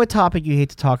 I know a topic you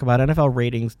hate to talk about, NFL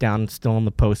ratings down still in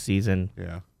the postseason.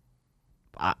 Yeah.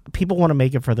 People want to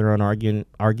make it for their own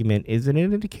argument. Is it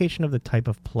an indication of the type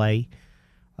of play?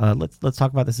 Let's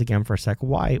talk about this again for a sec.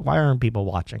 Why aren't people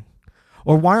watching?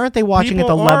 Or why aren't they watching at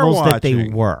the levels that they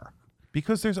were?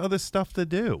 Because there's other stuff to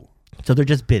do. So they're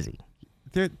just busy.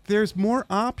 There's more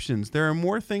options. There are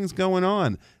more things going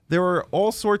on. There are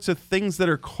all sorts of things that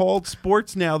are called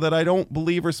sports now that I don't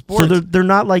believe are sports. So they're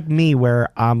not like me where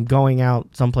I'm going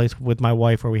out someplace with my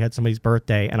wife where we had somebody's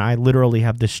birthday and I literally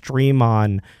have the stream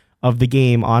on of the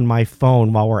game on my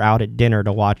phone while we're out at dinner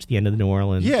to watch the end of the New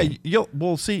Orleans game.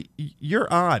 Well, see, you're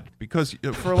odd because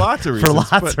for lots of reasons. For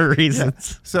lots of reasons.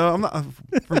 Yeah. So I'm not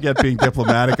forget being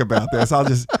diplomatic about this. I'll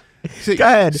just go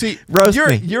ahead. See, roast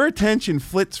me. Your attention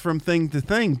flits from thing to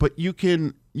thing, but you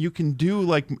can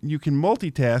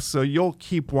multitask, so you'll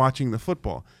keep watching the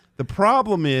football. The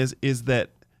problem is that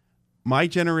my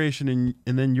generation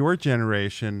and then your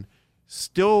generation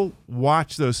still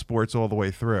watch those sports all the way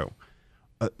through.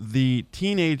 The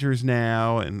teenagers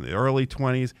now in the early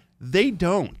 20s, they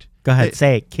don't. Go ahead,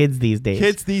 say it. Kids these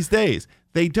days.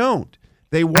 They don't.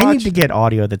 They watch. I need to get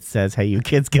audio that says, "Hey, you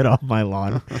kids, get off my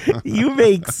lawn." You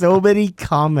make so many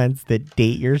comments that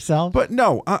date yourself. But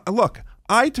no, look,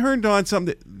 I turned on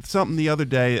something the other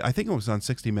day. I think it was on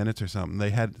 60 Minutes or something.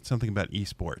 They had something about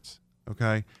esports,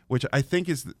 okay, which I think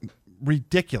is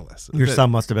ridiculous. Your son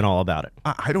must have been all about it.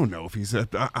 I don't know if he's.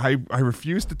 I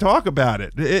refuse to talk about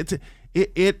it.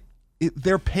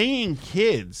 They're paying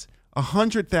kids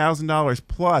 $100,000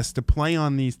 plus to play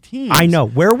on these teams. I know.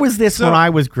 Where was this when I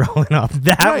was growing up?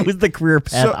 That was the career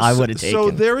path I would have taken. So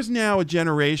there is now a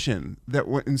generation that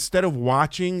instead of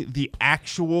watching the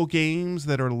actual games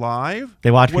that are live,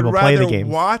 they watch people play the games.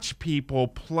 Would rather watch people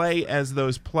play as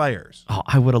those players. Oh,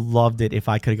 I would have loved it if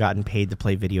I could have gotten paid to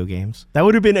play video games. That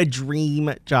would have been a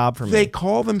dream job for me. They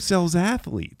call themselves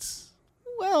athletes.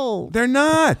 Well, they're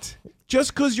not.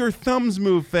 Just because your thumbs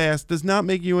move fast does not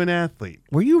make you an athlete.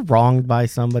 Were you wronged by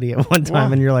somebody at one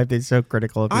time in your life that's so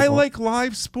critical of people? I like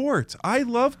live sports. I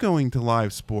love going to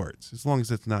live sports, as long as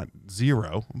it's not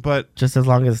zero. But just as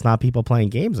long as it's not people playing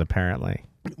games, apparently.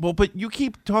 Well, but you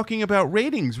keep talking about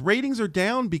ratings. Ratings are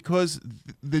down because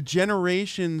the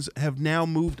generations have now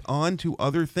moved on to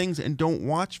other things and don't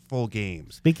watch full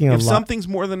games. If something's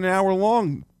more than an hour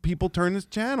long, people turn this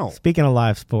channel. Speaking of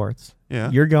live sports,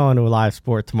 you're going to a live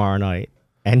sport tomorrow night,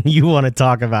 and you want to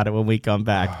talk about it when we come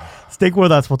back. Stick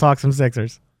with us. We'll talk some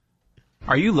Sixers.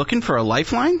 Are you looking for a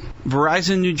lifeline?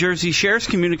 Verizon New Jersey Shares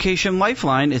Communication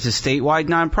Lifeline is a statewide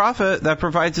nonprofit that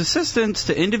provides assistance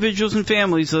to individuals and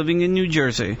families living in New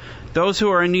Jersey, those who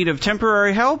are in need of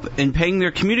temporary help in paying their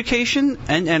communication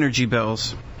and energy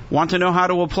bills. Want to know how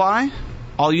to apply?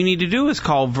 All you need to do is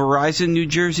call Verizon New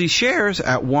Jersey Shares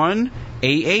at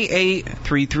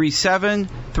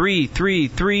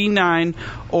 1-888-337-3339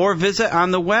 or visit on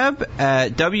the web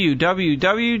at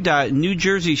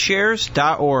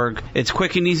www.newjerseyshares.org. It's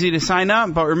quick and easy to sign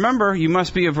up, but remember, you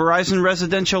must be a Verizon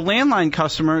residential landline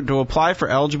customer to apply for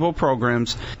eligible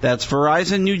programs. That's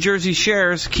Verizon New Jersey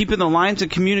Shares, keeping the lines of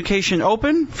communication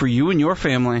open for you and your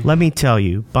family. Let me tell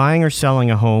you, buying or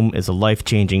selling a home is a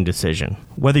life-changing decision.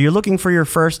 Whether you're looking for your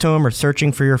first home or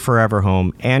searching for your forever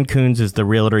home, Ann Coons is the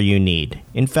realtor you need.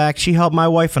 In fact, she helped my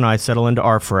wife and I settle into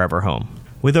our forever home.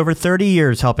 With over 30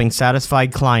 years helping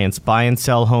satisfied clients buy and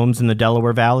sell homes in the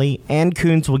Delaware Valley, Ann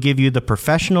Coons will give you the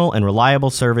professional and reliable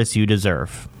service you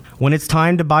deserve. When it's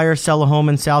time to buy or sell a home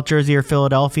in South Jersey or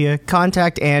Philadelphia,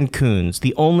 contact Ann Coons,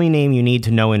 the only name you need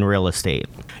to know in real estate.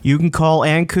 You can call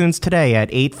Ann Coons today at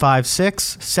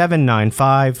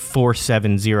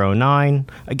 856-795-4709.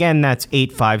 Again, that's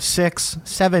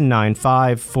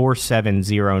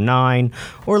 856-795-4709.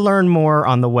 Or learn more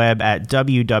on the web at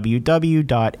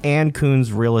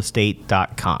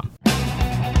www.anncoonsrealestate.com.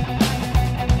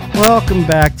 Welcome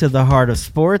back to the Heart of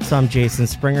Sports. I'm Jason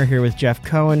Springer here with Jeff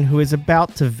Cohen, who is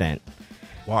about to vent.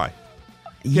 Why?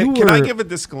 Can I give a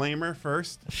disclaimer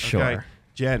first? Sure. Okay.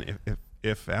 Jen,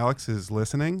 if Alex is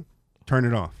listening, turn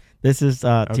it off. This is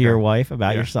to your wife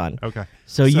about your son. Okay.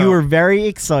 So you were very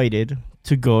excited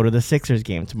to go to the Sixers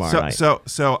game tomorrow night. So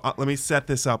let me set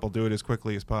this up. I'll do it as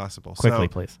quickly as possible. Quickly,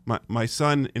 please. My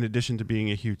son, in addition to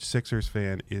being a huge Sixers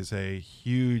fan, is a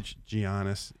huge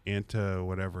Giannis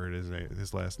whatever it is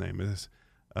his last name is,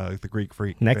 the Greek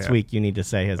Freak. Next week, you need to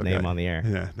say his name on the air.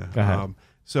 Yeah. No. Go ahead.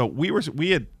 So we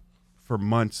had for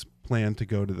months planned to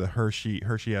go to the Hershey.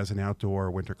 Hershey has an outdoor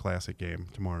Winter Classic game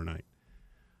tomorrow night.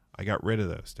 I got rid of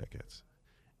those tickets,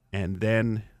 and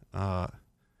then my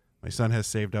son has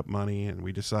saved up money, and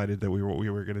we decided that what we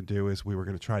were going to do is we were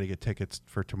going to try to get tickets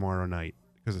for tomorrow night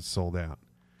because it's sold out.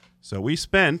 So we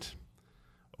spent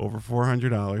over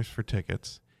 $400 for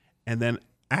tickets, and then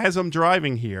as I'm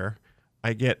driving here,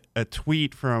 I get a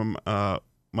tweet from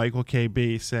Michael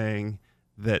KB saying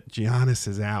that Giannis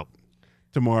is out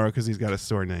tomorrow because he's got a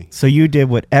sore knee. So you did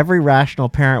what every rational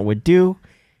parent would do,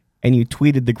 and you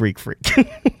tweeted the Greek Freak.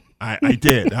 I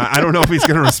did. I don't know if he's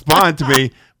going to respond to me,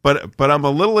 but I'm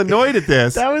a little annoyed at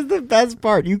this. That was the best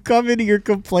part. You come in and you're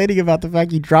complaining about the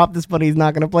fact he dropped this money, he's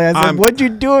not going to play. I said, what'd you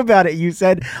do about it? You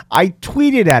said, I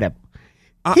tweeted at him.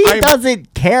 He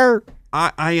doesn't care.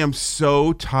 I am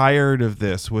so tired of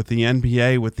this with the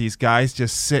NBA, with these guys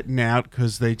just sitting out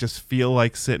because they just feel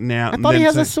like sitting out. I thought he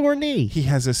has a sore knee. He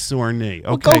has a sore knee. Okay.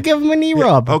 Well, go give him a knee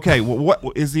rub. Okay, what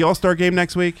is the All-Star game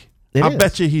next week? I'll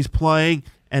bet you he's playing,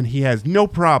 and he has no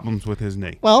problems with his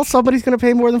knee. Well, somebody's going to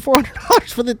pay more than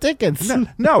 $400 for the tickets.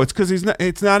 No, it's because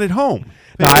it's not at home.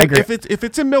 No, I agree. If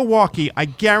it's in Milwaukee, I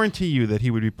guarantee you that he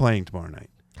would be playing tomorrow night.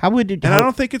 I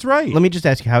don't think it's right. Let me just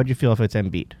ask you, how would you feel if it's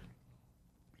Embiid?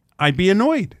 I'd be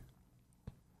annoyed.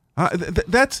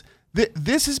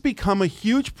 This has become a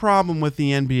huge problem with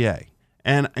the NBA.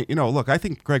 And look, I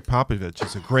think Greg Popovich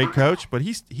is a great coach, but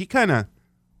he kind of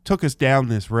took us down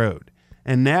this road.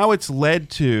 And now it's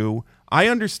led to, I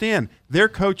understand, they're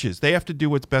coaches. They have to do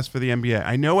what's best for the NBA.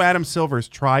 I know Adam Silver's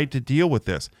tried to deal with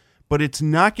this, but it's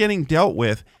not getting dealt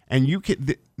with. And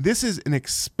this is an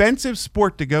expensive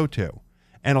sport to go to.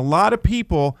 And a lot of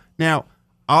people, now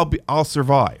I'll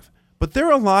survive. But there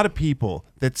are a lot of people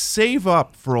that save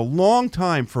up for a long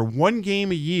time for one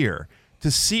game a year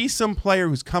to see some player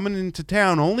who's coming into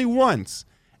town only once,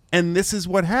 and this is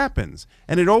what happens.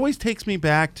 And it always takes me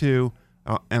back to,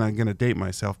 and I'm going to date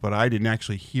myself, but I didn't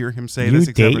actually hear him say this.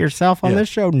 You date yourself on this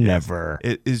show? Never.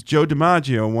 It is Joe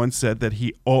DiMaggio once said that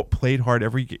he played hard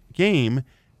every game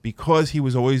because he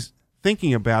was always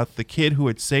thinking about the kid who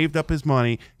had saved up his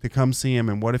money to come see him,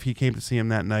 and what if he came to see him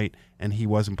that night and he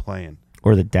wasn't playing?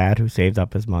 Or the dad who saved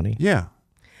up his money. Yeah.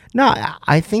 No,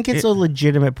 I think it's a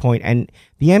legitimate point, and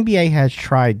the NBA has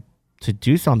tried to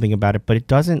do something about it, but it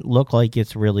doesn't look like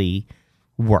it's really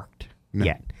worked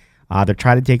yet. They're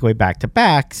trying to take away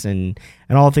back-to-backs and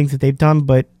all the things that they've done,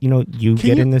 but you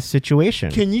get in this situation.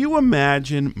 Can you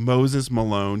imagine Moses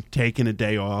Malone taking a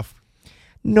day off?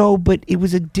 No, but it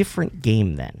was a different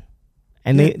game then.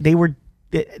 And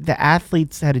the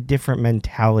athletes had a different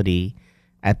mentality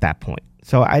at that point.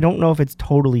 So I don't know if it's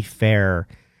totally fair.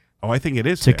 Oh, I think it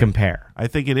is to compare. I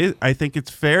think it is. I think it's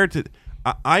fair to.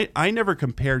 I never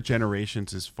compare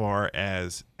generations as far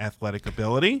as athletic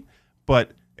ability,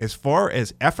 but as far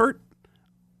as effort,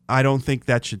 I don't think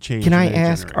that should change. Can I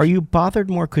ask, are you bothered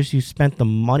more because you spent the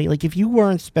money? Like, if you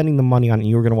weren't spending the money on it and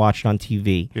you were going to watch it on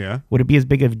TV, would it be as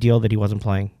big of a deal that he wasn't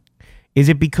playing? Is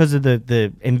it because of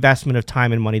the investment of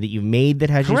time and money that you made that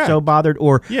has you so bothered,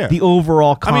 or the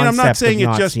overall concept? I mean, I'm not saying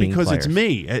it just because players? It's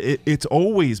me. It's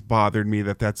always bothered me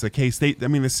that that's the case.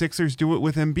 The Sixers do it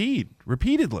with Embiid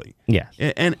repeatedly. Yes.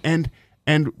 And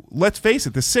let's face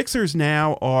it, the Sixers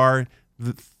now are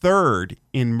the third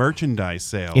in merchandise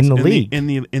sales in the league, in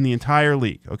the entire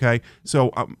league. Okay,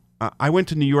 so I went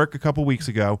to New York a couple weeks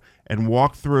ago and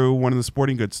walked through one of the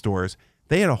sporting goods stores.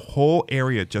 They had a whole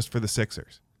area just for the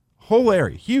Sixers. Whole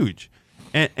area, huge,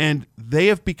 and they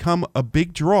have become a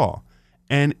big draw.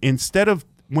 And instead of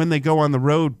when they go on the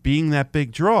road being that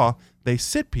big draw, they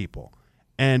sit people,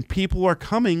 and people are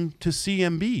coming to see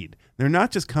Embiid. They're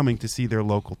not just coming to see their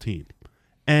local team.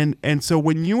 And so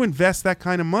when you invest that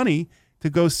kind of money to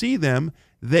go see them,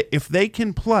 if they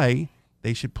can play,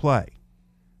 they should play.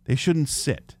 They shouldn't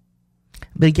sit.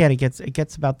 But again, it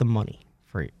gets about the money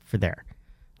for there.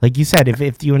 Like you said,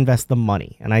 if you invest the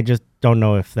money, and I just don't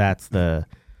know if that's the.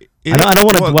 I don't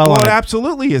want to dwell on it. It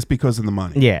absolutely is because of the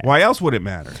money. Yeah. Why else would it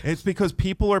matter? It's because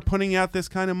people are putting out this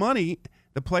kind of money.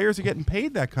 The players are getting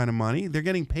paid that kind of money. They're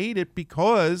getting paid it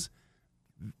because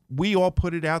we all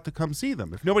put it out to come see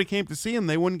them. If nobody came to see them,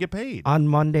 they wouldn't get paid. On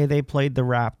Monday, they played the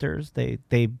Raptors.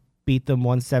 They beat them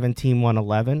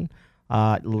 117-111.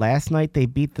 Last night they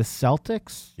beat the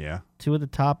Celtics. Yeah. Two of the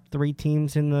top three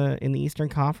teams in the Eastern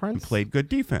Conference. And played good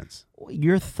defense.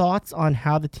 Your thoughts on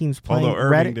how the team's playing? Although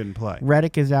Irving didn't play.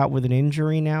 Redick is out with an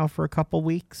injury now for a couple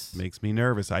weeks. Makes me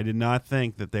nervous. I did not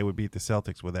think that they would beat the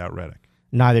Celtics without Redick.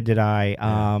 Neither did I.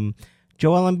 Yeah.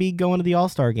 Joel Embiid going to the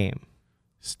All-Star game.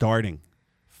 Starting.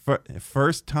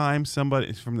 First time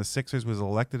somebody from the Sixers was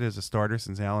elected as a starter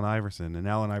since Allen Iverson, and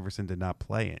Allen Iverson did not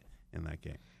play in that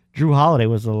game. Drew Holiday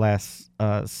was the last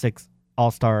six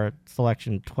All-Star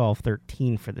selection,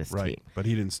 12-13 for this team. But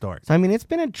he didn't start. So, I mean, it's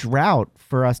been a drought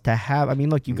for us to have. I mean,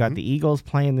 look, you got the Eagles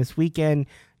playing this weekend.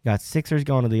 You got Sixers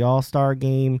going to the All-Star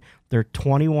game. They're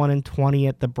 21-20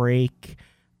 at the break.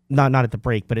 Not at the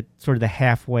break, but at sort of the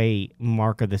halfway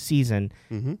mark of the season.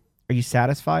 Mm-hmm. Are you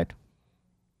satisfied?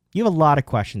 You have a lot of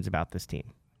questions about this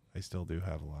team. I still do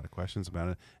have a lot of questions about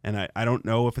it. And I don't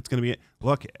know if it's going to be –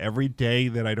 look, every day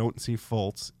that I don't see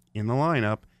Fultz in the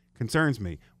lineup concerns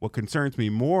me. What concerns me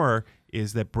more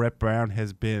is that Brett Brown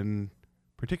has been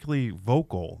particularly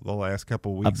vocal the last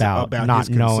couple of weeks about not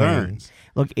his concerns.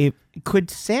 Look, could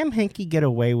Sam Hinkie get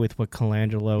away with what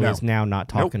Colangelo is now not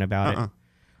talking about it?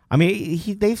 I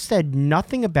mean, they've said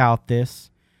nothing about this.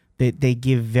 They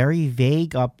give very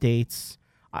vague updates.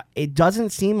 It doesn't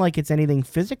seem like it's anything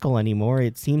physical anymore.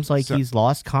 It seems like he's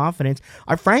lost confidence.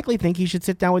 I frankly think he should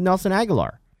sit down with Nelson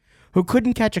Aguilar, who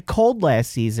couldn't catch a cold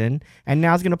last season and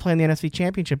now is going to play in the NFC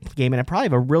Championship game and probably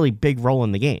have a really big role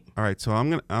in the game. All right, so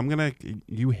I'm gonna.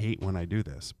 You hate when I do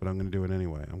this, but I'm gonna do it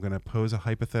anyway. I'm gonna pose a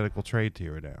hypothetical trade to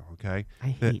you now. Okay? I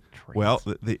hate trades. Well,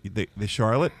 the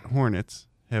Charlotte Hornets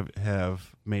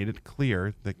have made it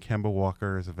clear that Kemba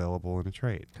Walker is available in a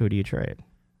trade. Who do you trade?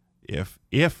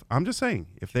 If I'm just saying,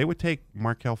 if they would take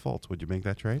Markelle Fultz, would you make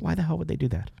that trade? Why the hell would they do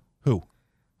that? Who?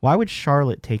 Why would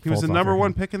Charlotte take Fultz? He was the number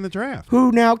one pick in the draft.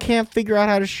 Who now can't figure out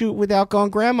how to shoot without going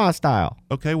grandma style?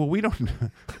 Okay, well, we don't.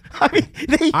 I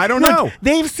mean, I don't know.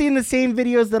 They've seen the same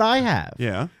videos that I have.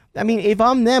 Yeah. I mean, if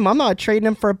I'm them, I'm not trading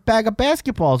him for a bag of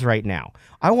basketballs right now.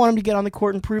 I want him to get on the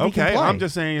court and prove he can play. I'm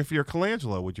just saying, if you're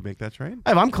Colangelo, would you make that trade?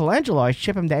 If I'm Colangelo, I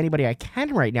ship him to anybody I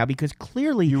can right now because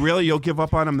clearly... You'll give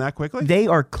up on him that quickly? They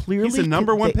are clearly... He's the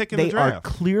number one pick in the draft. They are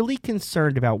clearly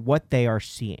concerned about what they are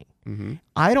seeing. Mm-hmm.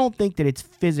 I don't think that it's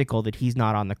physical that he's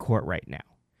not on the court right now.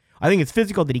 I think it's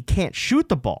physical that he can't shoot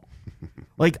the ball.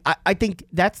 Like, I think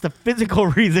that's the physical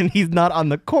reason he's not on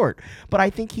the court. But I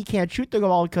think he can't shoot the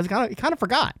ball because he kind of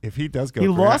forgot. If he does go, he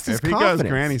lost his confidence. If he goes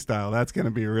granny style, that's going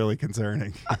to be really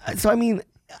concerning. So, I mean,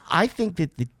 I think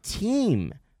that the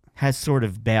team has sort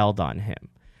of bailed on him.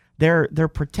 They're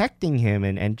protecting him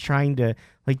and trying to,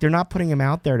 like, they're not putting him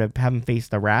out there to have him face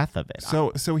the wrath of it.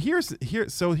 So here's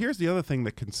the other thing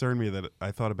that concerned me that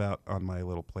I thought about on my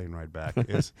little plane ride back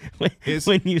is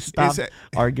when you stop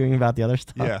arguing about the other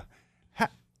stuff. Yeah.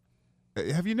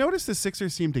 Have you noticed the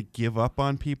Sixers seem to give up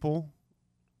on people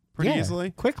pretty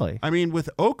easily? Quickly. I mean, with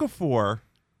Okafor,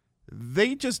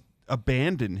 they just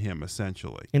abandoned him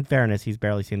essentially. In fairness, he's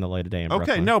barely seen the light of day in Brooklyn.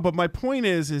 Okay, no, but my point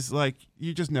is like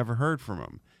you just never heard from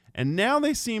him. And now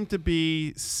they seem to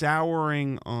be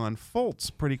souring on Fultz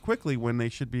pretty quickly when they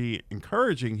should be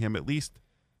encouraging him, at least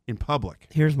in public.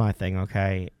 Here's my thing,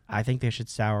 okay? I think they should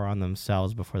sour on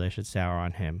themselves before they should sour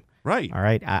on him. Right. All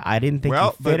right? I didn't think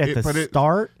he fit at the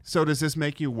start. So does this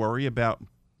make you worry about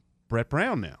Brett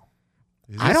Brown now?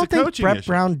 I don't think Brett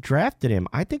Brown drafted him.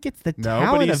 I think it's the talent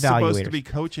evaluators. No, but he's supposed to be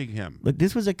coaching him. Look,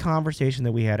 this was a conversation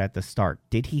that we had at the start.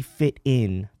 Did he fit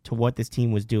in to what this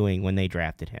team was doing when they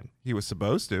drafted him? He was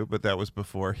supposed to, but that was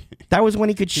before. That was when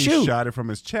he could shoot. He shot it from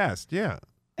his chest, yeah.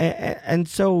 And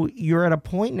so you're at a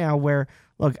point now where,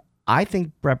 look, I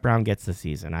think Brett Brown gets the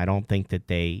season. I don't think that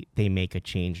they make a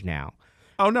change now.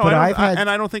 Oh, no,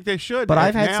 I don't think they should. But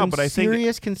I've had some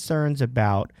serious concerns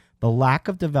about the lack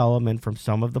of development from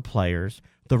some of the players,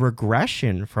 the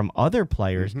regression from other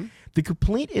players, the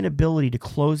complete inability to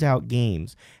close out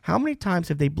games. How many times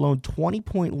have they blown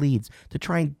 20-point leads to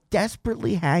try and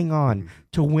desperately hang on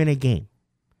to win a game?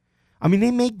 I mean, they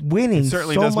make winning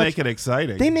certainly does make it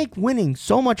exciting. They make winning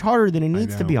so much harder than it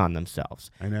needs to be on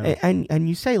themselves. I know. And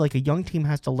you say, like, a young team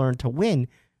has to learn to win.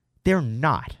 They're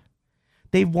not.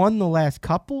 They've won the last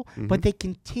couple, but they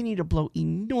continue to blow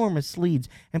enormous leads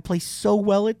and play so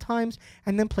well at times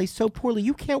and then play so poorly.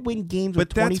 You can't win games with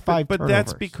 25 turnovers. But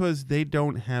that's because they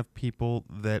don't have people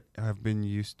that have been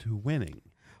used to winning.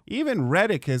 Even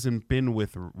Redick hasn't been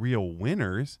with real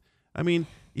winners. I mean,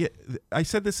 I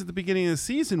said this at the beginning of the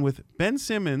season with Ben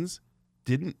Simmons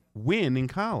didn't win in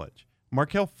college.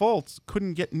 Markelle Fultz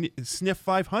couldn't sniff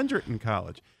 500 in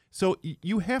college. So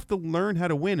you have to learn how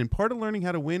to win, and part of learning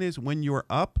how to win is when you're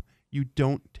up, you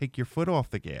don't take your foot off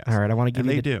the gas. All right, I want to give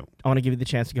you the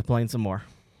chance to complain some more.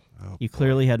 You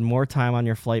clearly had more time on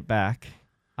your flight back,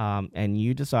 and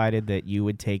you decided that you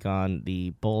would take on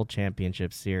the Bowl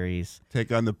Championship Series.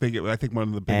 Take on I think one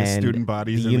of the biggest student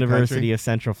bodies in the University country. of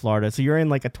Central Florida. So you're in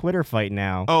like a Twitter fight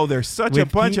now. Oh, there's such a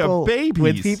bunch of babies.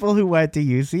 With people who went to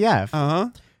UCF. Uh-huh.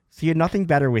 So you had nothing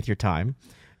better with your time.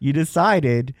 You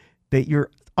decided that you're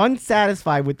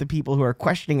unsatisfied with the people who are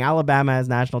questioning Alabama as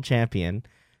national champion.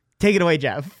 Take it away,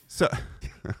 Jeff. So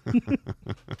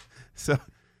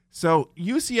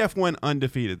UCF went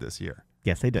undefeated this year.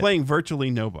 Yes, they did. Playing virtually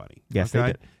nobody. Yes, they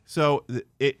did. So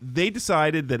they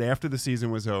decided that after the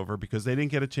season was over, because they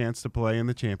didn't get a chance to play in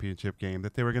the championship game,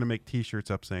 that they were going to make T-shirts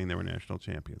up saying they were national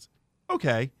champions.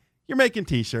 Okay, you're making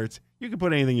T-shirts. You can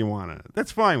put anything you want on it.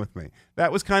 That's fine with me.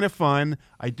 That was kind of fun.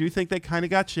 I do think they kind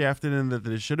of got shafted in that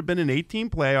there should have been an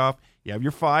 8-team playoff. You have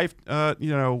your 5,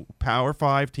 Power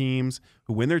 5 teams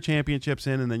who win their championships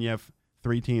and then you have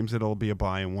 3 teams that'll be a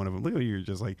bye, and one of them, look at you,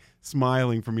 just like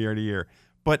smiling from year to year.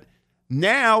 But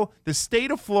now the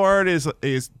state of Florida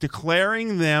is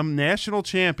declaring them national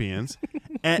champions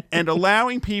and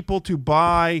allowing people to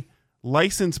buy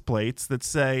license plates that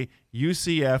say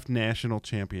UCF National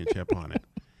Championship on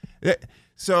it.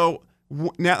 So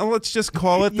now let's just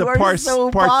call it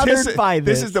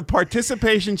This is the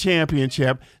participation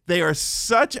championship. They are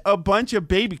such a bunch of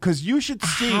babies because you should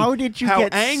see how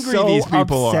angry these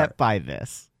people upset are by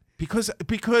this. Because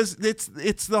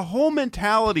it's the whole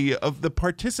mentality of the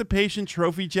participation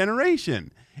trophy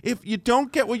generation. If you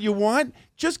don't get what you want,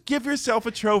 just give yourself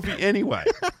a trophy anyway.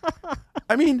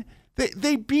 I mean,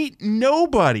 they beat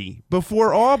nobody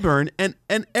before Auburn, and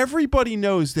everybody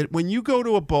knows that when you go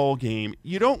to a bowl game,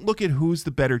 you don't look at who's the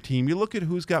better team. You look at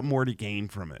who's got more to gain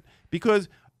from it. Because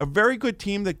a very good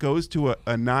team that goes to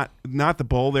a not the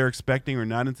bowl they're expecting or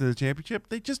not into the championship,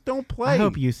 they just don't play. I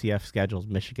hope UCF schedules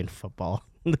Michigan football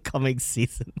in the coming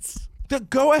seasons.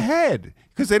 Go ahead,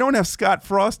 because they don't have Scott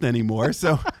Frost anymore.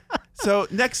 So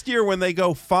next year when they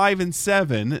go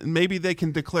 5-7, maybe they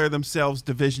can declare themselves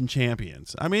division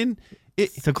champions. I mean,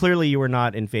 so clearly you were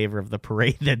not in favor of the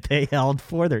parade that they held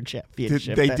for their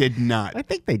championship. They did not. I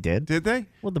think they did. Did they?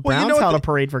 Well, the Browns held a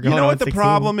parade for going on 16. You know what the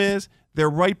problem is? They're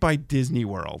right by Disney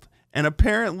World. And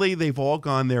apparently they've all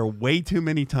gone there way too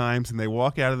many times, and they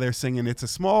walk out of there singing "It's a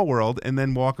Small World" and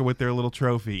then walk with their little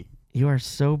trophy. You are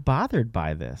so bothered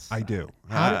by this. I do.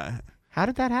 How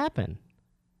did that happen?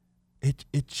 It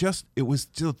was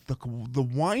just the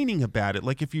whining about it.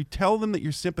 Like, if you tell them that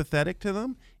you're sympathetic to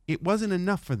them, it wasn't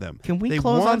enough for them. Can we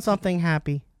close on something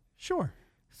happy? Sure.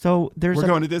 So we're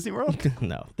going to Disney World?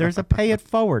 No. There's a pay it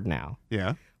forward now.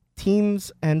 Yeah.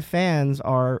 Teams and fans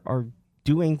are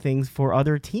doing things for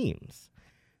other teams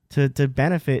to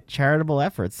benefit charitable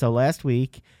efforts. So last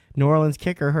week, New Orleans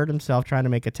kicker hurt himself trying to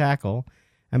make a tackle,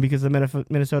 and because the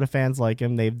Minnesota fans like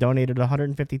him, they've donated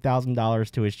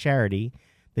 $150,000 to his charity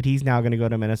that he's now going to go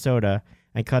to Minnesota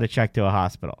and cut a check to a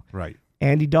hospital. Right.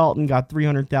 Andy Dalton got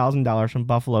 $300,000 from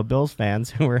Buffalo Bills fans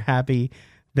who were happy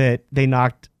that they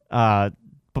knocked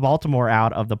Baltimore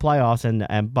out of the playoffs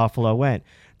and Buffalo went.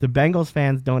 The Bengals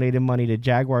fans donated money to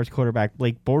Jaguars quarterback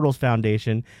Blake Bortles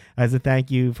Foundation as a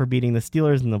thank you for beating the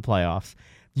Steelers in the playoffs.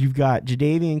 You've got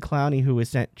Jadeveon Clowney, who was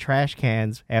sent trash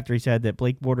cans after he said that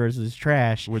Blake Bortles is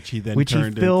trash, which he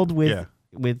filled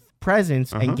with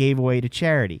presents and gave away to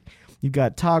charity. You've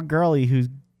got Todd Gurley, who's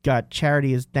got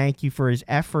charity as thank you for his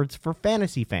efforts for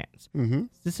fantasy fans. Mm-hmm.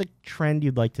 Is this a trend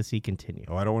you'd like to see continue?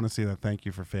 Oh, I don't want to see that thank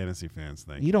you for fantasy fans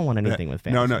thing. You don't want anything with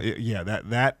fantasy.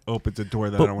 That opens a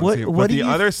door that I don't want to see. But the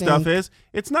other stuff is,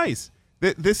 it's nice.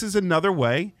 This is another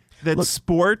way that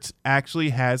sports actually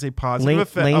has a positive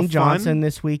effect. Lane Johnson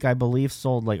this week, I believe,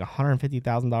 sold like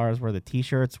 $150,000 worth of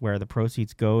T-shirts where the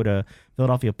proceeds go to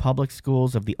Philadelphia Public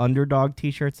Schools of the Underdog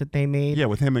T-shirts that they made. Yeah,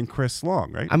 with him and Chris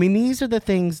Long, right? I mean, these are the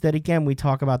things that, again, we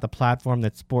talk about the platform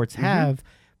that sports have.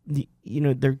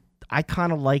 I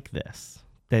kind of like this,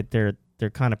 that they're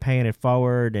kind of paying it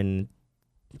forward and.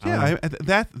 Yeah,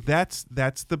 that's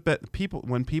the bet. People,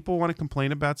 when people want to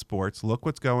complain about sports, look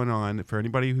what's going on. For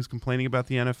anybody who's complaining about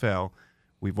the NFL,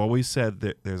 we've always said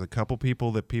that there's a couple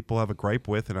people that people have a gripe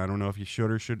with, and I don't know if you should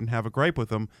or shouldn't have a gripe with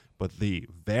them, but the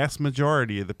vast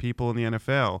majority of the people in the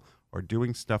NFL are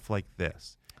doing stuff like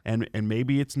this. And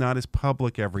maybe it's not as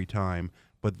public every time,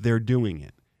 but they're doing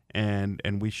it.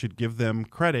 And we should give them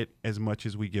credit as much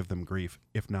as we give them grief,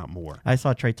 if not more. I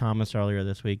saw Trey Thomas earlier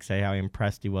this week say how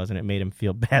impressed he was, and it made him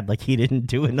feel bad, like he didn't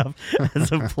do enough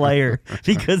as a player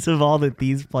because of all that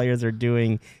these players are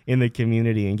doing in the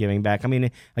community and giving back. I mean,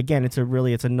 again, it's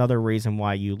another reason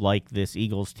why you like this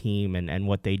Eagles team and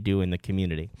what they do in the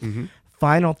community. Mm-hmm.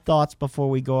 Final thoughts before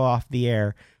we go off the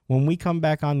air. When we come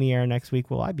back on the air next week,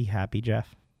 will I be happy,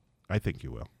 Jeff? I think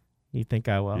you will. You think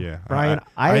I will? Yeah. Ryan,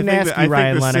 I didn't ask you,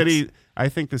 Ryan Lennox. I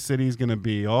think the city's going to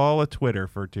be all a Twitter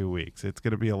for 2 weeks. It's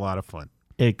going to be a lot of fun.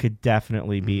 It could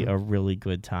definitely be a really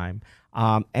good time.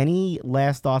 Any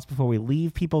last thoughts before we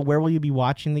leave people? Where will you be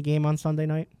watching the game on Sunday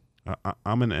night?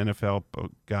 I'm an NFL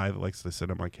guy that likes to sit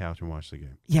on my couch and watch the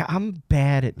game. Yeah, I'm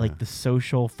bad at the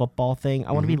social football thing.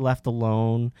 I want to be left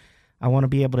alone. I want to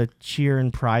be able to cheer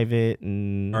in private.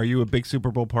 And are you a big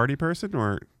Super Bowl party person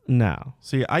or no?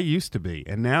 See, I used to be,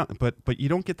 and now, but you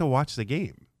don't get to watch the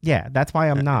game. Yeah, that's why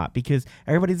I'm not, because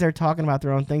everybody's there talking about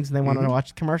their own things and they want to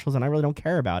watch commercials, and I really don't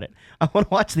care about it. I want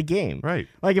to watch the game. Right.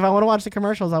 Like, if I want to watch the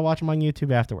commercials, I'll watch them on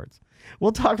YouTube afterwards.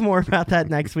 We'll talk more about that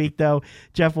next week, though.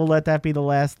 Jeff, we'll let that be the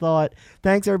last thought.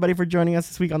 Thanks, everybody, for joining us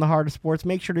this week on The Heart of Sports.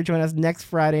 Make sure to join us next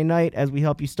Friday night as we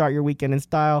help you start your weekend in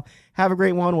style. Have a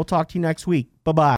great one. We'll talk to you next week. Bye-bye.